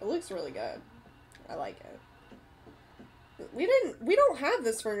 It looks really good. I like it. We don't have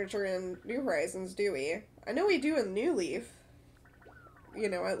this furniture in New Horizons, do we? I know we do in New Leaf. You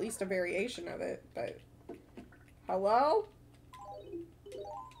know, at least a variation of it, but... Hello?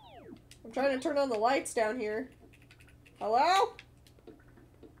 I'm trying to turn on the lights down here. Hello?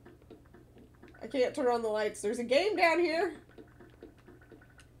 I can't turn on the lights. There's a game down here.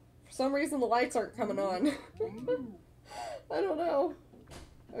 For some reason the lights aren't coming on. I don't know.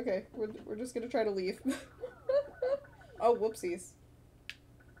 Okay, we're just gonna try to leave. Oh, whoopsies.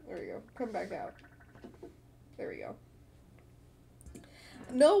 There we go. Come back out. There we go.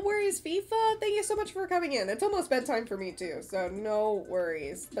 No worries, FIFA. Thank you so much for coming in. It's almost bedtime for me too, so no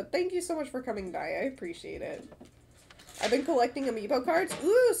worries. But thank you so much for coming by. I appreciate it. I've been collecting amiibo cards.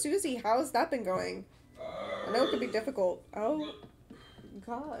 Ooh, Susie, how's that been going? I know it could be difficult. Oh,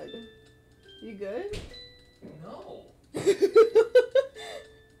 God. You good? No.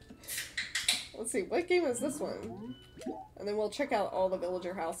 Let's see, what game is this one? And then we'll check out all the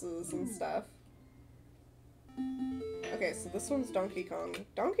villager houses and stuff. Okay, so this one's Donkey Kong.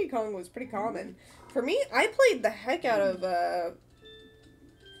 Donkey Kong was pretty common. For me, I played the heck out of the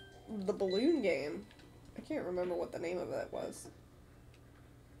balloon game. I can't remember what the name of it was.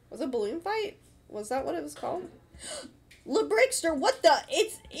 Was it Balloon Fight? Was that what it was called? LeBrickster, what the?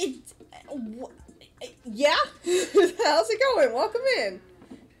 Yeah? How's it going? Welcome in.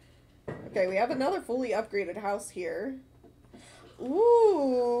 Okay, we have another fully upgraded house here.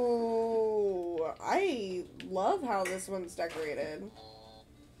 Ooh, I love how this one's decorated.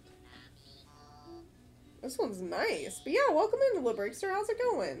 This one's nice. But yeah, welcome in, LeBrickster. How's it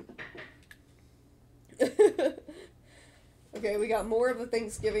going? Okay, we got more of the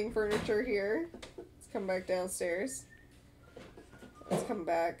Thanksgiving furniture here. Let's come back downstairs. Let's come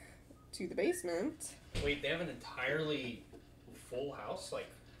back to the basement. Wait, they have an entirely full house?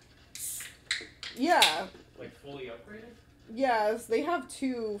 Yeah. Like fully upgraded? Yes, they have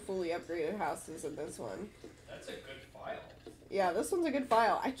 2 fully upgraded houses in this one. That's a good file. Yeah, this one's a good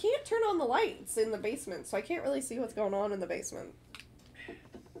file. I can't turn on the lights in the basement, so I can't really see what's going on in the basement.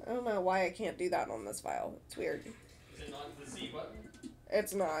 I don't know why I can't do that on this file. It's weird. Is it not the Z button?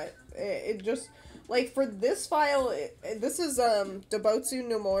 It's not. It just... Like, for this file, this is, Dobotsu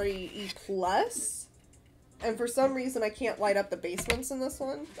no Mori E+. And for some reason, I can't light up the basements in this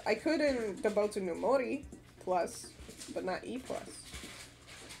one. I could in Dobotsu no Mori Plus, but not E+.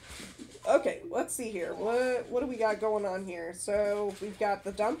 Okay, let's see here. What do we got going on here? So, we've got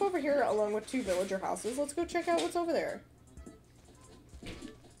the dump over here along with 2 villager houses. Let's go check out what's over there.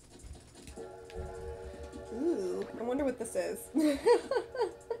 Ooh, I wonder what this is.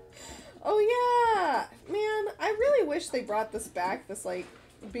 Oh yeah! Man, I really wish they brought this back, this, like,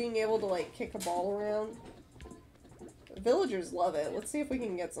 being able to, like, kick a ball around. Villagers love it. Let's see if we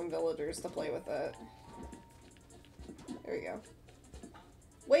can get some villagers to play with it. There we go.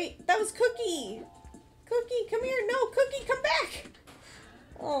 Wait, that was Cookie! Cookie, come here! No, Cookie, come back!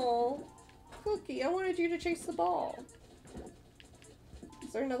 Oh, Cookie, I wanted you to chase the ball.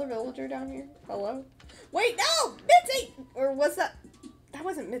 Is there another villager down here? Hello? Wait, no! Mitzi! Or was that... That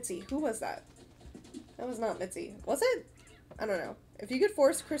wasn't Mitzi. Who was that? That was not Mitzi. Was it? I don't know. If you could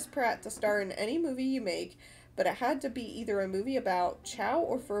force Chris Pratt to star in any movie you make, but it had to be either a movie about Chow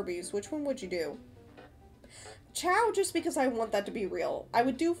or Furbies, which one would you do? Chow, just because I want that to be real. I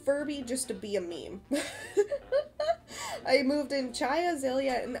would do Furby just to be a meme. I moved in Chaya,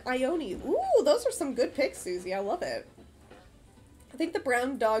 Azalea, and Ione. Ooh, those are some good picks, Susie. I love it. I think the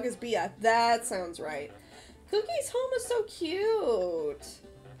brown dog is Bia. That sounds right. Cookie's home is so cute.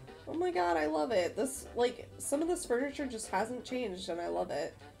 Oh my god, I love it. This, like, some of this furniture just hasn't changed, and I love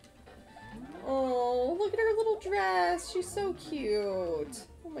it. Oh, look at her little dress. She's so cute.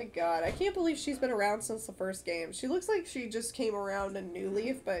 Oh my god, I can't believe she's been around since the first game. She looks like she just came around in New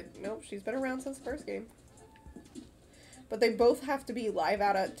Leaf, but nope, she's been around since the first game. But they both have to be live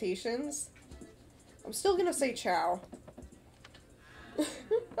adaptations. I'm still gonna say Chow.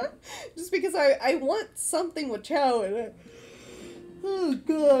 Just because I want something with Chow in it. Oh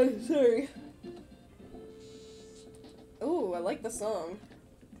god, sorry. Ooh, I like the song.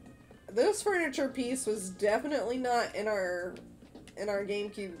 This furniture piece was definitely not in our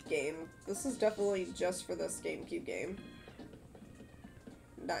GameCube game. This is definitely just for this GameCube game.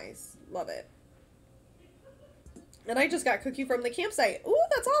 Nice. Love it. And I just got Cookie from the campsite. Ooh,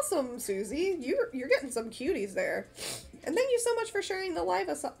 that's awesome, Susie. You're getting some cuties there. And thank you so much for sharing the live,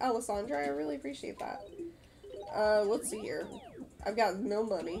 Alessandra. I really appreciate that. Let's see here. I've got no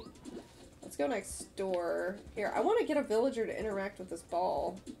money. Let's go next door. Here, I want to get a villager to interact with this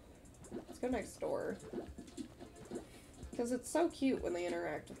ball. Let's go next door. Because it's so cute when they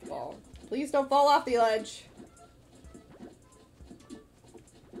interact with the ball. Please don't fall off the ledge.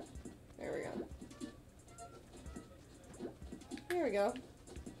 There we go. There we go.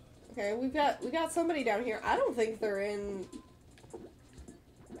 Okay, we got somebody down here. I don't think they're in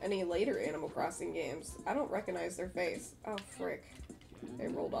any later Animal Crossing games. I don't recognize their face. Oh, frick. They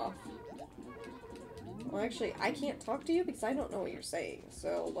rolled off. Well, actually, I can't talk to you because I don't know what you're saying.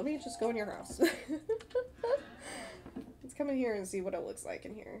 So, let me just go in your house. Let's come in here and see what it looks like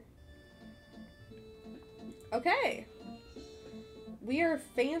in here. Okay. We are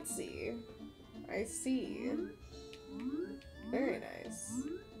fancy. I see. Very nice.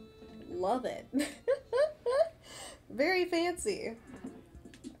 Love it. Very fancy.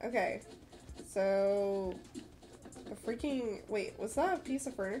 Okay. So, the freaking... Wait, was that a piece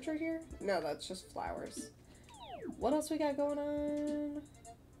of furniture here? No, that's just flowers. What else we got going on?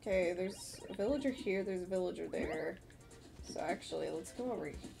 Okay, there's a villager here, there's a villager there. So actually, let's go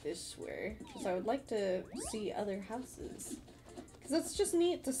over this way. Because I would like to see other houses. Because it's just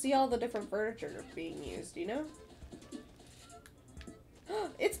neat to see all the different furniture being used, you know?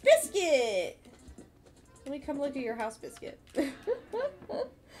 It's Biscuit! Let me come look at your house, Biscuit.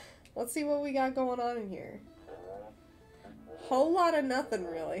 Let's see what we got going on in here. Whole lot of nothing,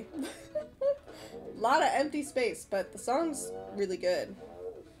 really. Lot of empty space, but the song's really good.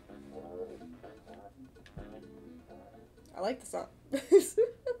 I like the song.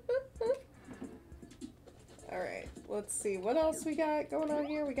 Alright, let's see what else we got going on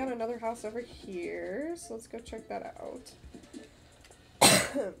here. We got another house over here, so let's go check that out.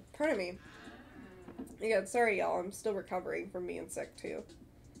 Pardon me. Yeah, sorry y'all, I'm still recovering from being sick too.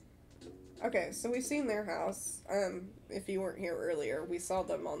 Okay, so we've seen their house. If you weren't here earlier, we saw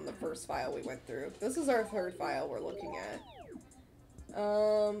them on the first file we went through. This is our third file we're looking at.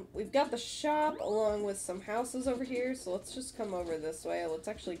 We've got the shop along with some houses over here, so let's just come over this way. Let's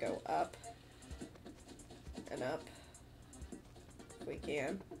actually go up and up if we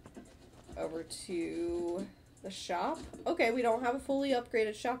can. Over to the shop. Okay, we don't have a fully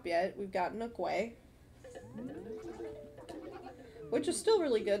upgraded shop yet. We've got Nookway, which is still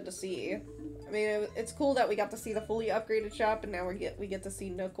really good to see. I mean, it's cool that we got to see the fully upgraded shop, and now we get to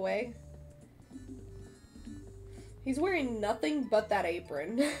see Nookway. He's wearing nothing but that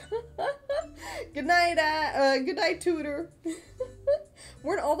apron. Good night, Tutor.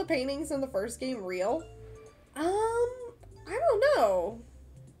 Weren't all the paintings in the first game real? I don't know.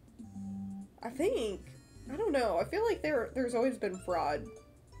 I don't know. I feel like there's always been fraud.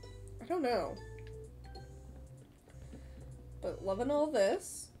 I don't know. But loving all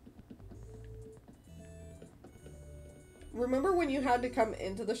this. Remember when you had to come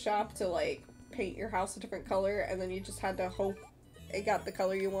into the shop to, like, paint your house a different color, and then you just had to hope it got the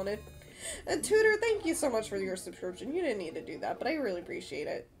color you wanted? And Tutor, thank you so much for your subscription. You didn't need to do that, but I really appreciate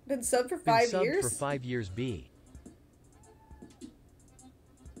it. Been subbed for 5 years? For 5 years, B.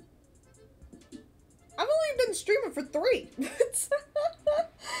 I've only been streaming for 3.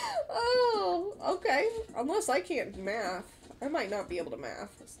 Oh, okay. Unless I can't math. I might not be able to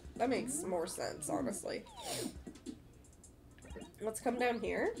math. That makes more sense, honestly. Let's come down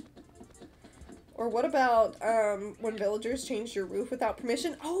here. Or what about, when villagers changed your roof without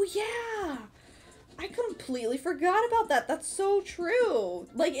permission? Oh, yeah! I completely forgot about that. That's so true.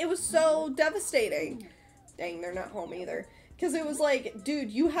 Like, it was so devastating. Dang, they're not home either. Because it was like,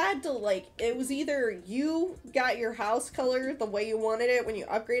 dude, you had to, like, it was either you got your house color the way you wanted it when you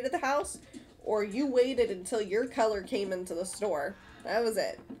upgraded the house, or you waited until your color came into the store. That was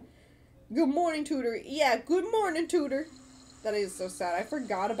it. Good morning, Tutor. Yeah, good morning, Tutor. That is so sad. I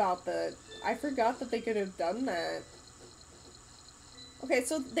forgot that they could have done that. Okay,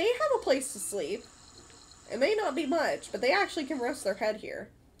 so they have a place to sleep. It may not be much, but they actually can rest their head here.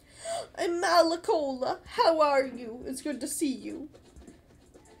 I'm Malacola. How are you? It's good to see you.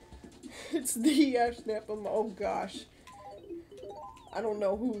 It's the Ashnapham. Oh gosh. I don't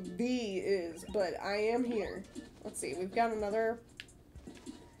know who the is, but I am here. Let's see. We've got another...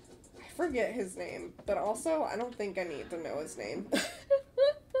 I forget his name, but also I don't think I need to know his name.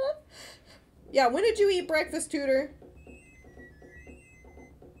 Yeah, when did you eat breakfast, Tutor?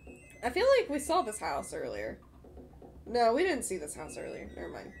 I feel like we saw this house earlier. No, we didn't see this house earlier. Never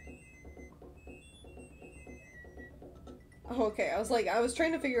mind. Oh, okay, I was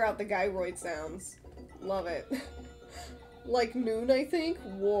trying to figure out the gyroid sounds. Love it. Like noon, I think?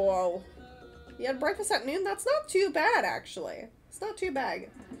 Whoa. You had breakfast at noon? That's not too bad, actually. It's not too bad.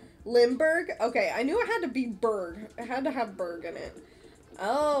 Limburg? Okay, I knew it had to be Berg. It had to have Berg in it.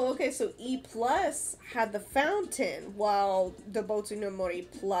 Oh, okay, so E plus had the fountain, while Dobotsu no Mori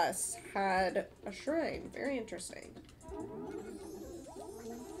plus had a shrine. Very interesting.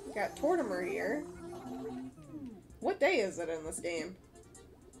 Got Tortimer here. What day is it in this game?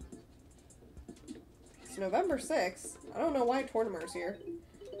 It's November 6th. I don't know why Tortimer's here.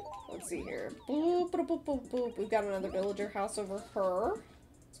 Let's see here. Boop, boop, boop, boop, boop. We've got another villager house over her.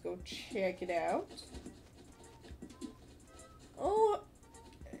 Let's go check it out. Oh,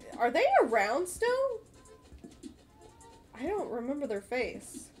 are they around still? I don't remember their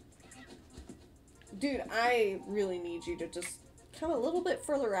face. Dude, I really need you to just come a little bit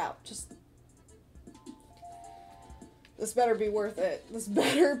further out. Just... This better be worth it. This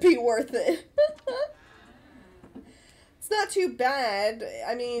better be worth it. It's not too bad.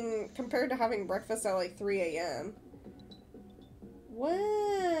 I mean, compared to having breakfast at like 3 a.m.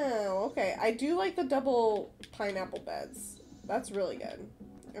 Wow. Okay, I do like the double pineapple beds. That's really good.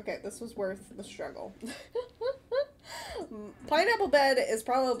 Okay, this was worth the struggle. Pineapple bed is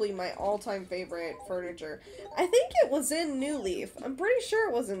probably my all-time favorite furniture. I think it was in New Leaf. I'm pretty sure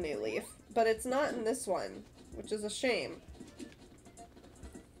it was in New Leaf, but it's not in this one, which is a shame.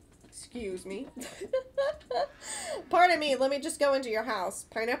 Excuse me. Pardon me, let me just go into your house.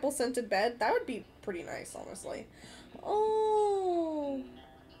 Pineapple scented bed? That would be pretty nice, honestly. Oh,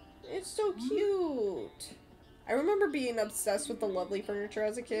 it's so cute. I remember being obsessed with the Lovely furniture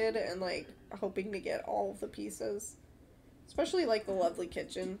as a kid and, like, hoping to get all of the pieces. Especially, like, the Lovely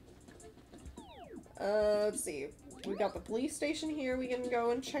kitchen. Let's see. We got the police station here we can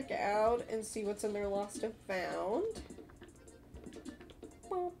go and check out and see what's in there lost and found.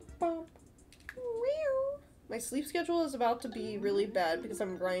 Bum, bum. My sleep schedule is about to be really bad because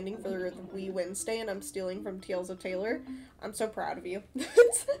I'm grinding for the Wee Wednesday and I'm stealing from Tales of Taylor. I'm so proud of you.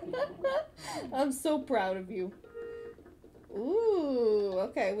 I'm so proud of you. Ooh,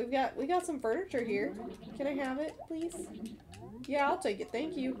 okay, we got some furniture here. Can I have it, please? Yeah, I'll take it.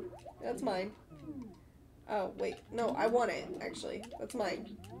 Thank you. That's mine. Oh, wait. No, I want it, actually. That's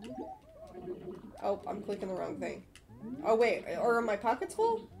mine. Oh, I'm clicking the wrong thing. Oh, wait. Are my pockets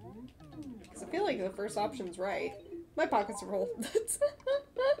full? Because I feel like the first option's right. My pockets are full.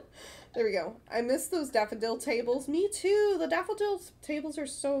 There we go. I miss those daffodil tables. Me too. The daffodil tables are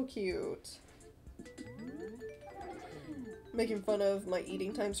so cute. Making fun of my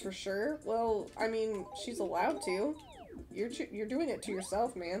eating times for sure. Well, I mean, she's allowed to. You're doing it to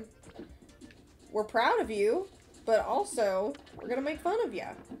yourself, man. We're proud of you, but also, we're gonna make fun of you.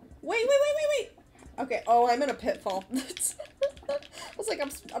 Wait. Okay, oh, I'm in a pitfall. I was like, I'm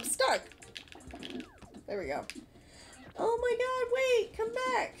stuck. There we go. Oh my god, wait, come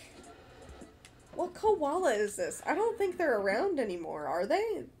back. What koala is this? I don't think they're around anymore, are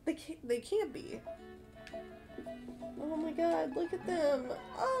they? They can't be. Oh my god, look at them.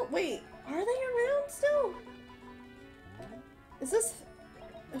 Oh, wait, are they around still? Is this...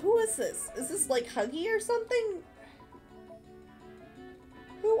 Who is this? Is this like Huggy or something?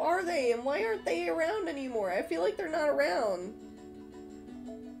 Who are they and why aren't they around anymore? I feel like they're not around.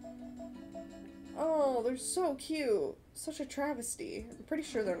 Oh, they're so cute. Such a travesty. I'm pretty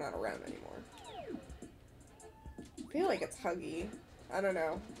sure they're not around anymore. I feel like it's Huggy. I don't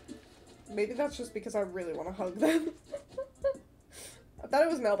know. Maybe that's just because I really want to hug them. I thought it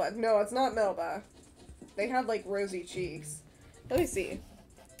was Melba. No, it's not Melba. They have like rosy cheeks. Let me see.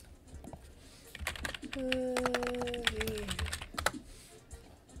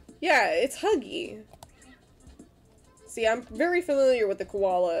 Yeah, it's Huggy. See, I'm very familiar with the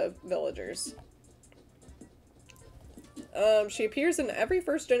koala villagers. She appears in every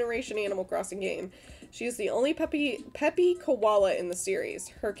first-generation Animal Crossing game. She is the only peppy koala in the series.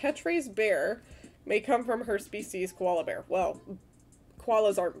 Her catchphrase bear may come from her species koala bear. Well,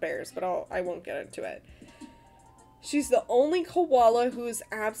 koalas aren't bears, but I won't get into it. She's the only koala who is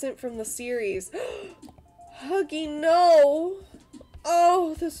absent from the series. Huggy, no!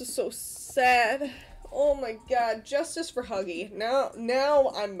 Oh, this is so sad. Oh my god, justice for Huggy.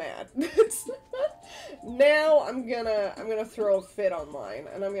 Now I'm mad. Now I'm gonna throw a fit online,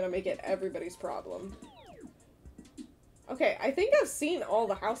 and I'm gonna make it everybody's problem. Okay, I think I've seen all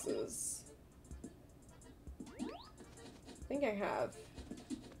the houses. I think I have.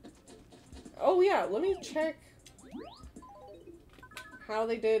 Oh yeah, let me check how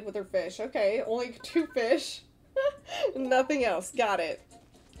they did with their fish. Okay, only 2 fish. Nothing else. Got it.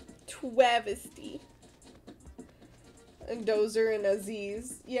 Travesty. And Dozer and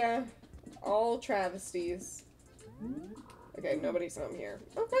Aziz. Yeah. All travesties. Okay, nobody's home here.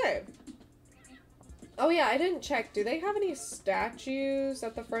 Okay. Oh yeah, I didn't check. Do they have any statues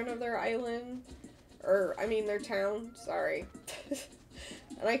at the front of their island? Or, I mean, their town? Sorry.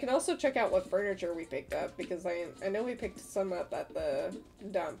 And I can also check out what furniture we picked up, because I know we picked some up at the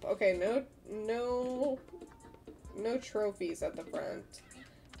dump. Okay, no trophies at the front.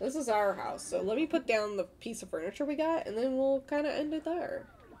 This is our house, so let me put down the piece of furniture we got, and then we'll kind of end it there.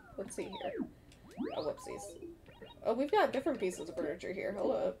 Let's see here. Oh, whoopsies. Oh, we've got different pieces of furniture here.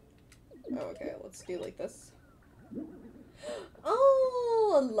 Hold up. Oh, okay, let's do like this.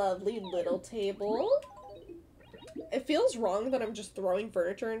 Oh, a lovely little table. It feels wrong that I'm just throwing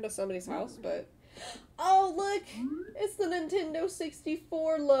furniture into somebody's house, but... Oh, look! It's the Nintendo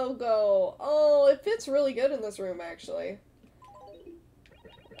 64 logo! Oh, it fits really good in this room, actually.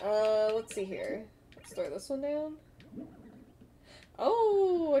 Let's see here. Let's throw this one down.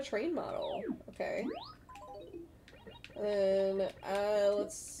 Oh, a train model. Okay. And then,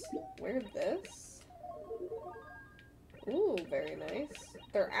 let's wear this. Ooh, very nice.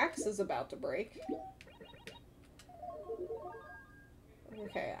 Their axe is about to break.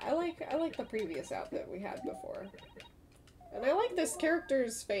 Okay, I like the previous outfit we had before. And I like this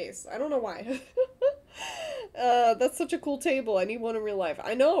character's face. I don't know why. That's such a cool table. I need one in real life.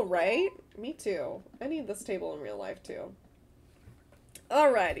 I know, right? Me too. I need this table in real life too.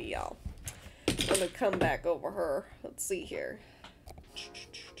 Alrighty, y'all. I'm gonna come back over her. Let's see here.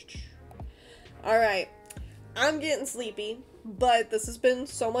 Alright. I'm getting sleepy, but this has been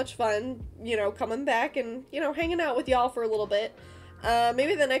so much fun, you know, coming back and, you know, hanging out with y'all for a little bit.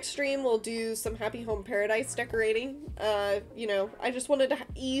 Maybe the next stream we'll do some Happy Home Paradise decorating. You know, I just wanted to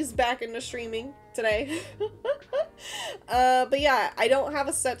ease back into streaming today. But yeah, I don't have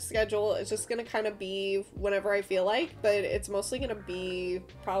a set schedule. It's just gonna kind of be whenever I feel like, but it's mostly gonna be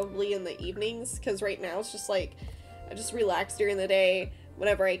probably in the evenings, because right now it's just like, I just relax during the day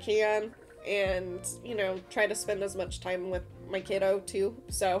whenever I can, and, you know, try to spend as much time with my kiddo too.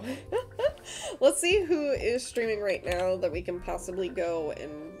 So let's see who is streaming right now that we can possibly go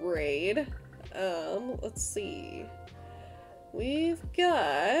and raid. Let's see. We've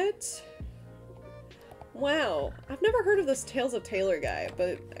got... Wow, I've never heard of this Tales of Taylor guy,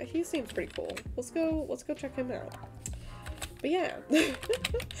 but he seems pretty cool. Let's go check him out. But yeah,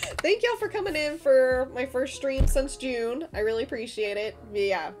 thank y'all for coming in for my first stream since June. I really appreciate it. But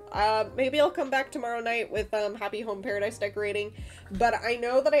yeah, maybe I'll come back tomorrow night with Happy Home Paradise decorating. But I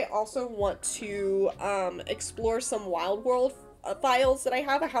know that I also want to explore some Wild World files that I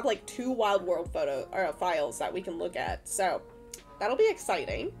have. I have like 2 Wild World files that we can look at. So that'll be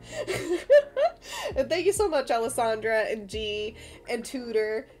exciting. And thank you so much, Alessandra and G and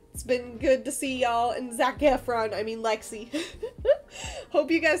Tudor. It's been good to see y'all, and Zac Efron, I mean Lexi. Hope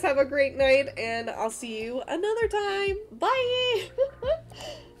you guys have a great night, and I'll see you another time. Bye!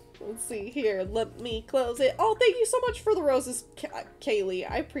 Let's see here. Let me close it. Oh, thank you so much for the roses, Kaylee.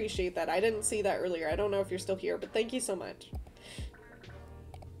 I appreciate that. I didn't see that earlier. I don't know if you're still here, but thank you so much.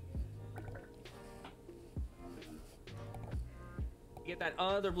 Get that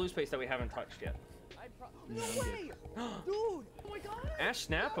other blue space that we haven't touched yet. No way! Dude! Oh my god! Ash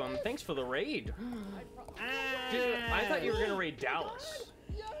Snapham, thanks for the raid. Dude, I thought you were gonna raid Dallas.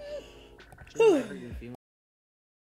 Yes!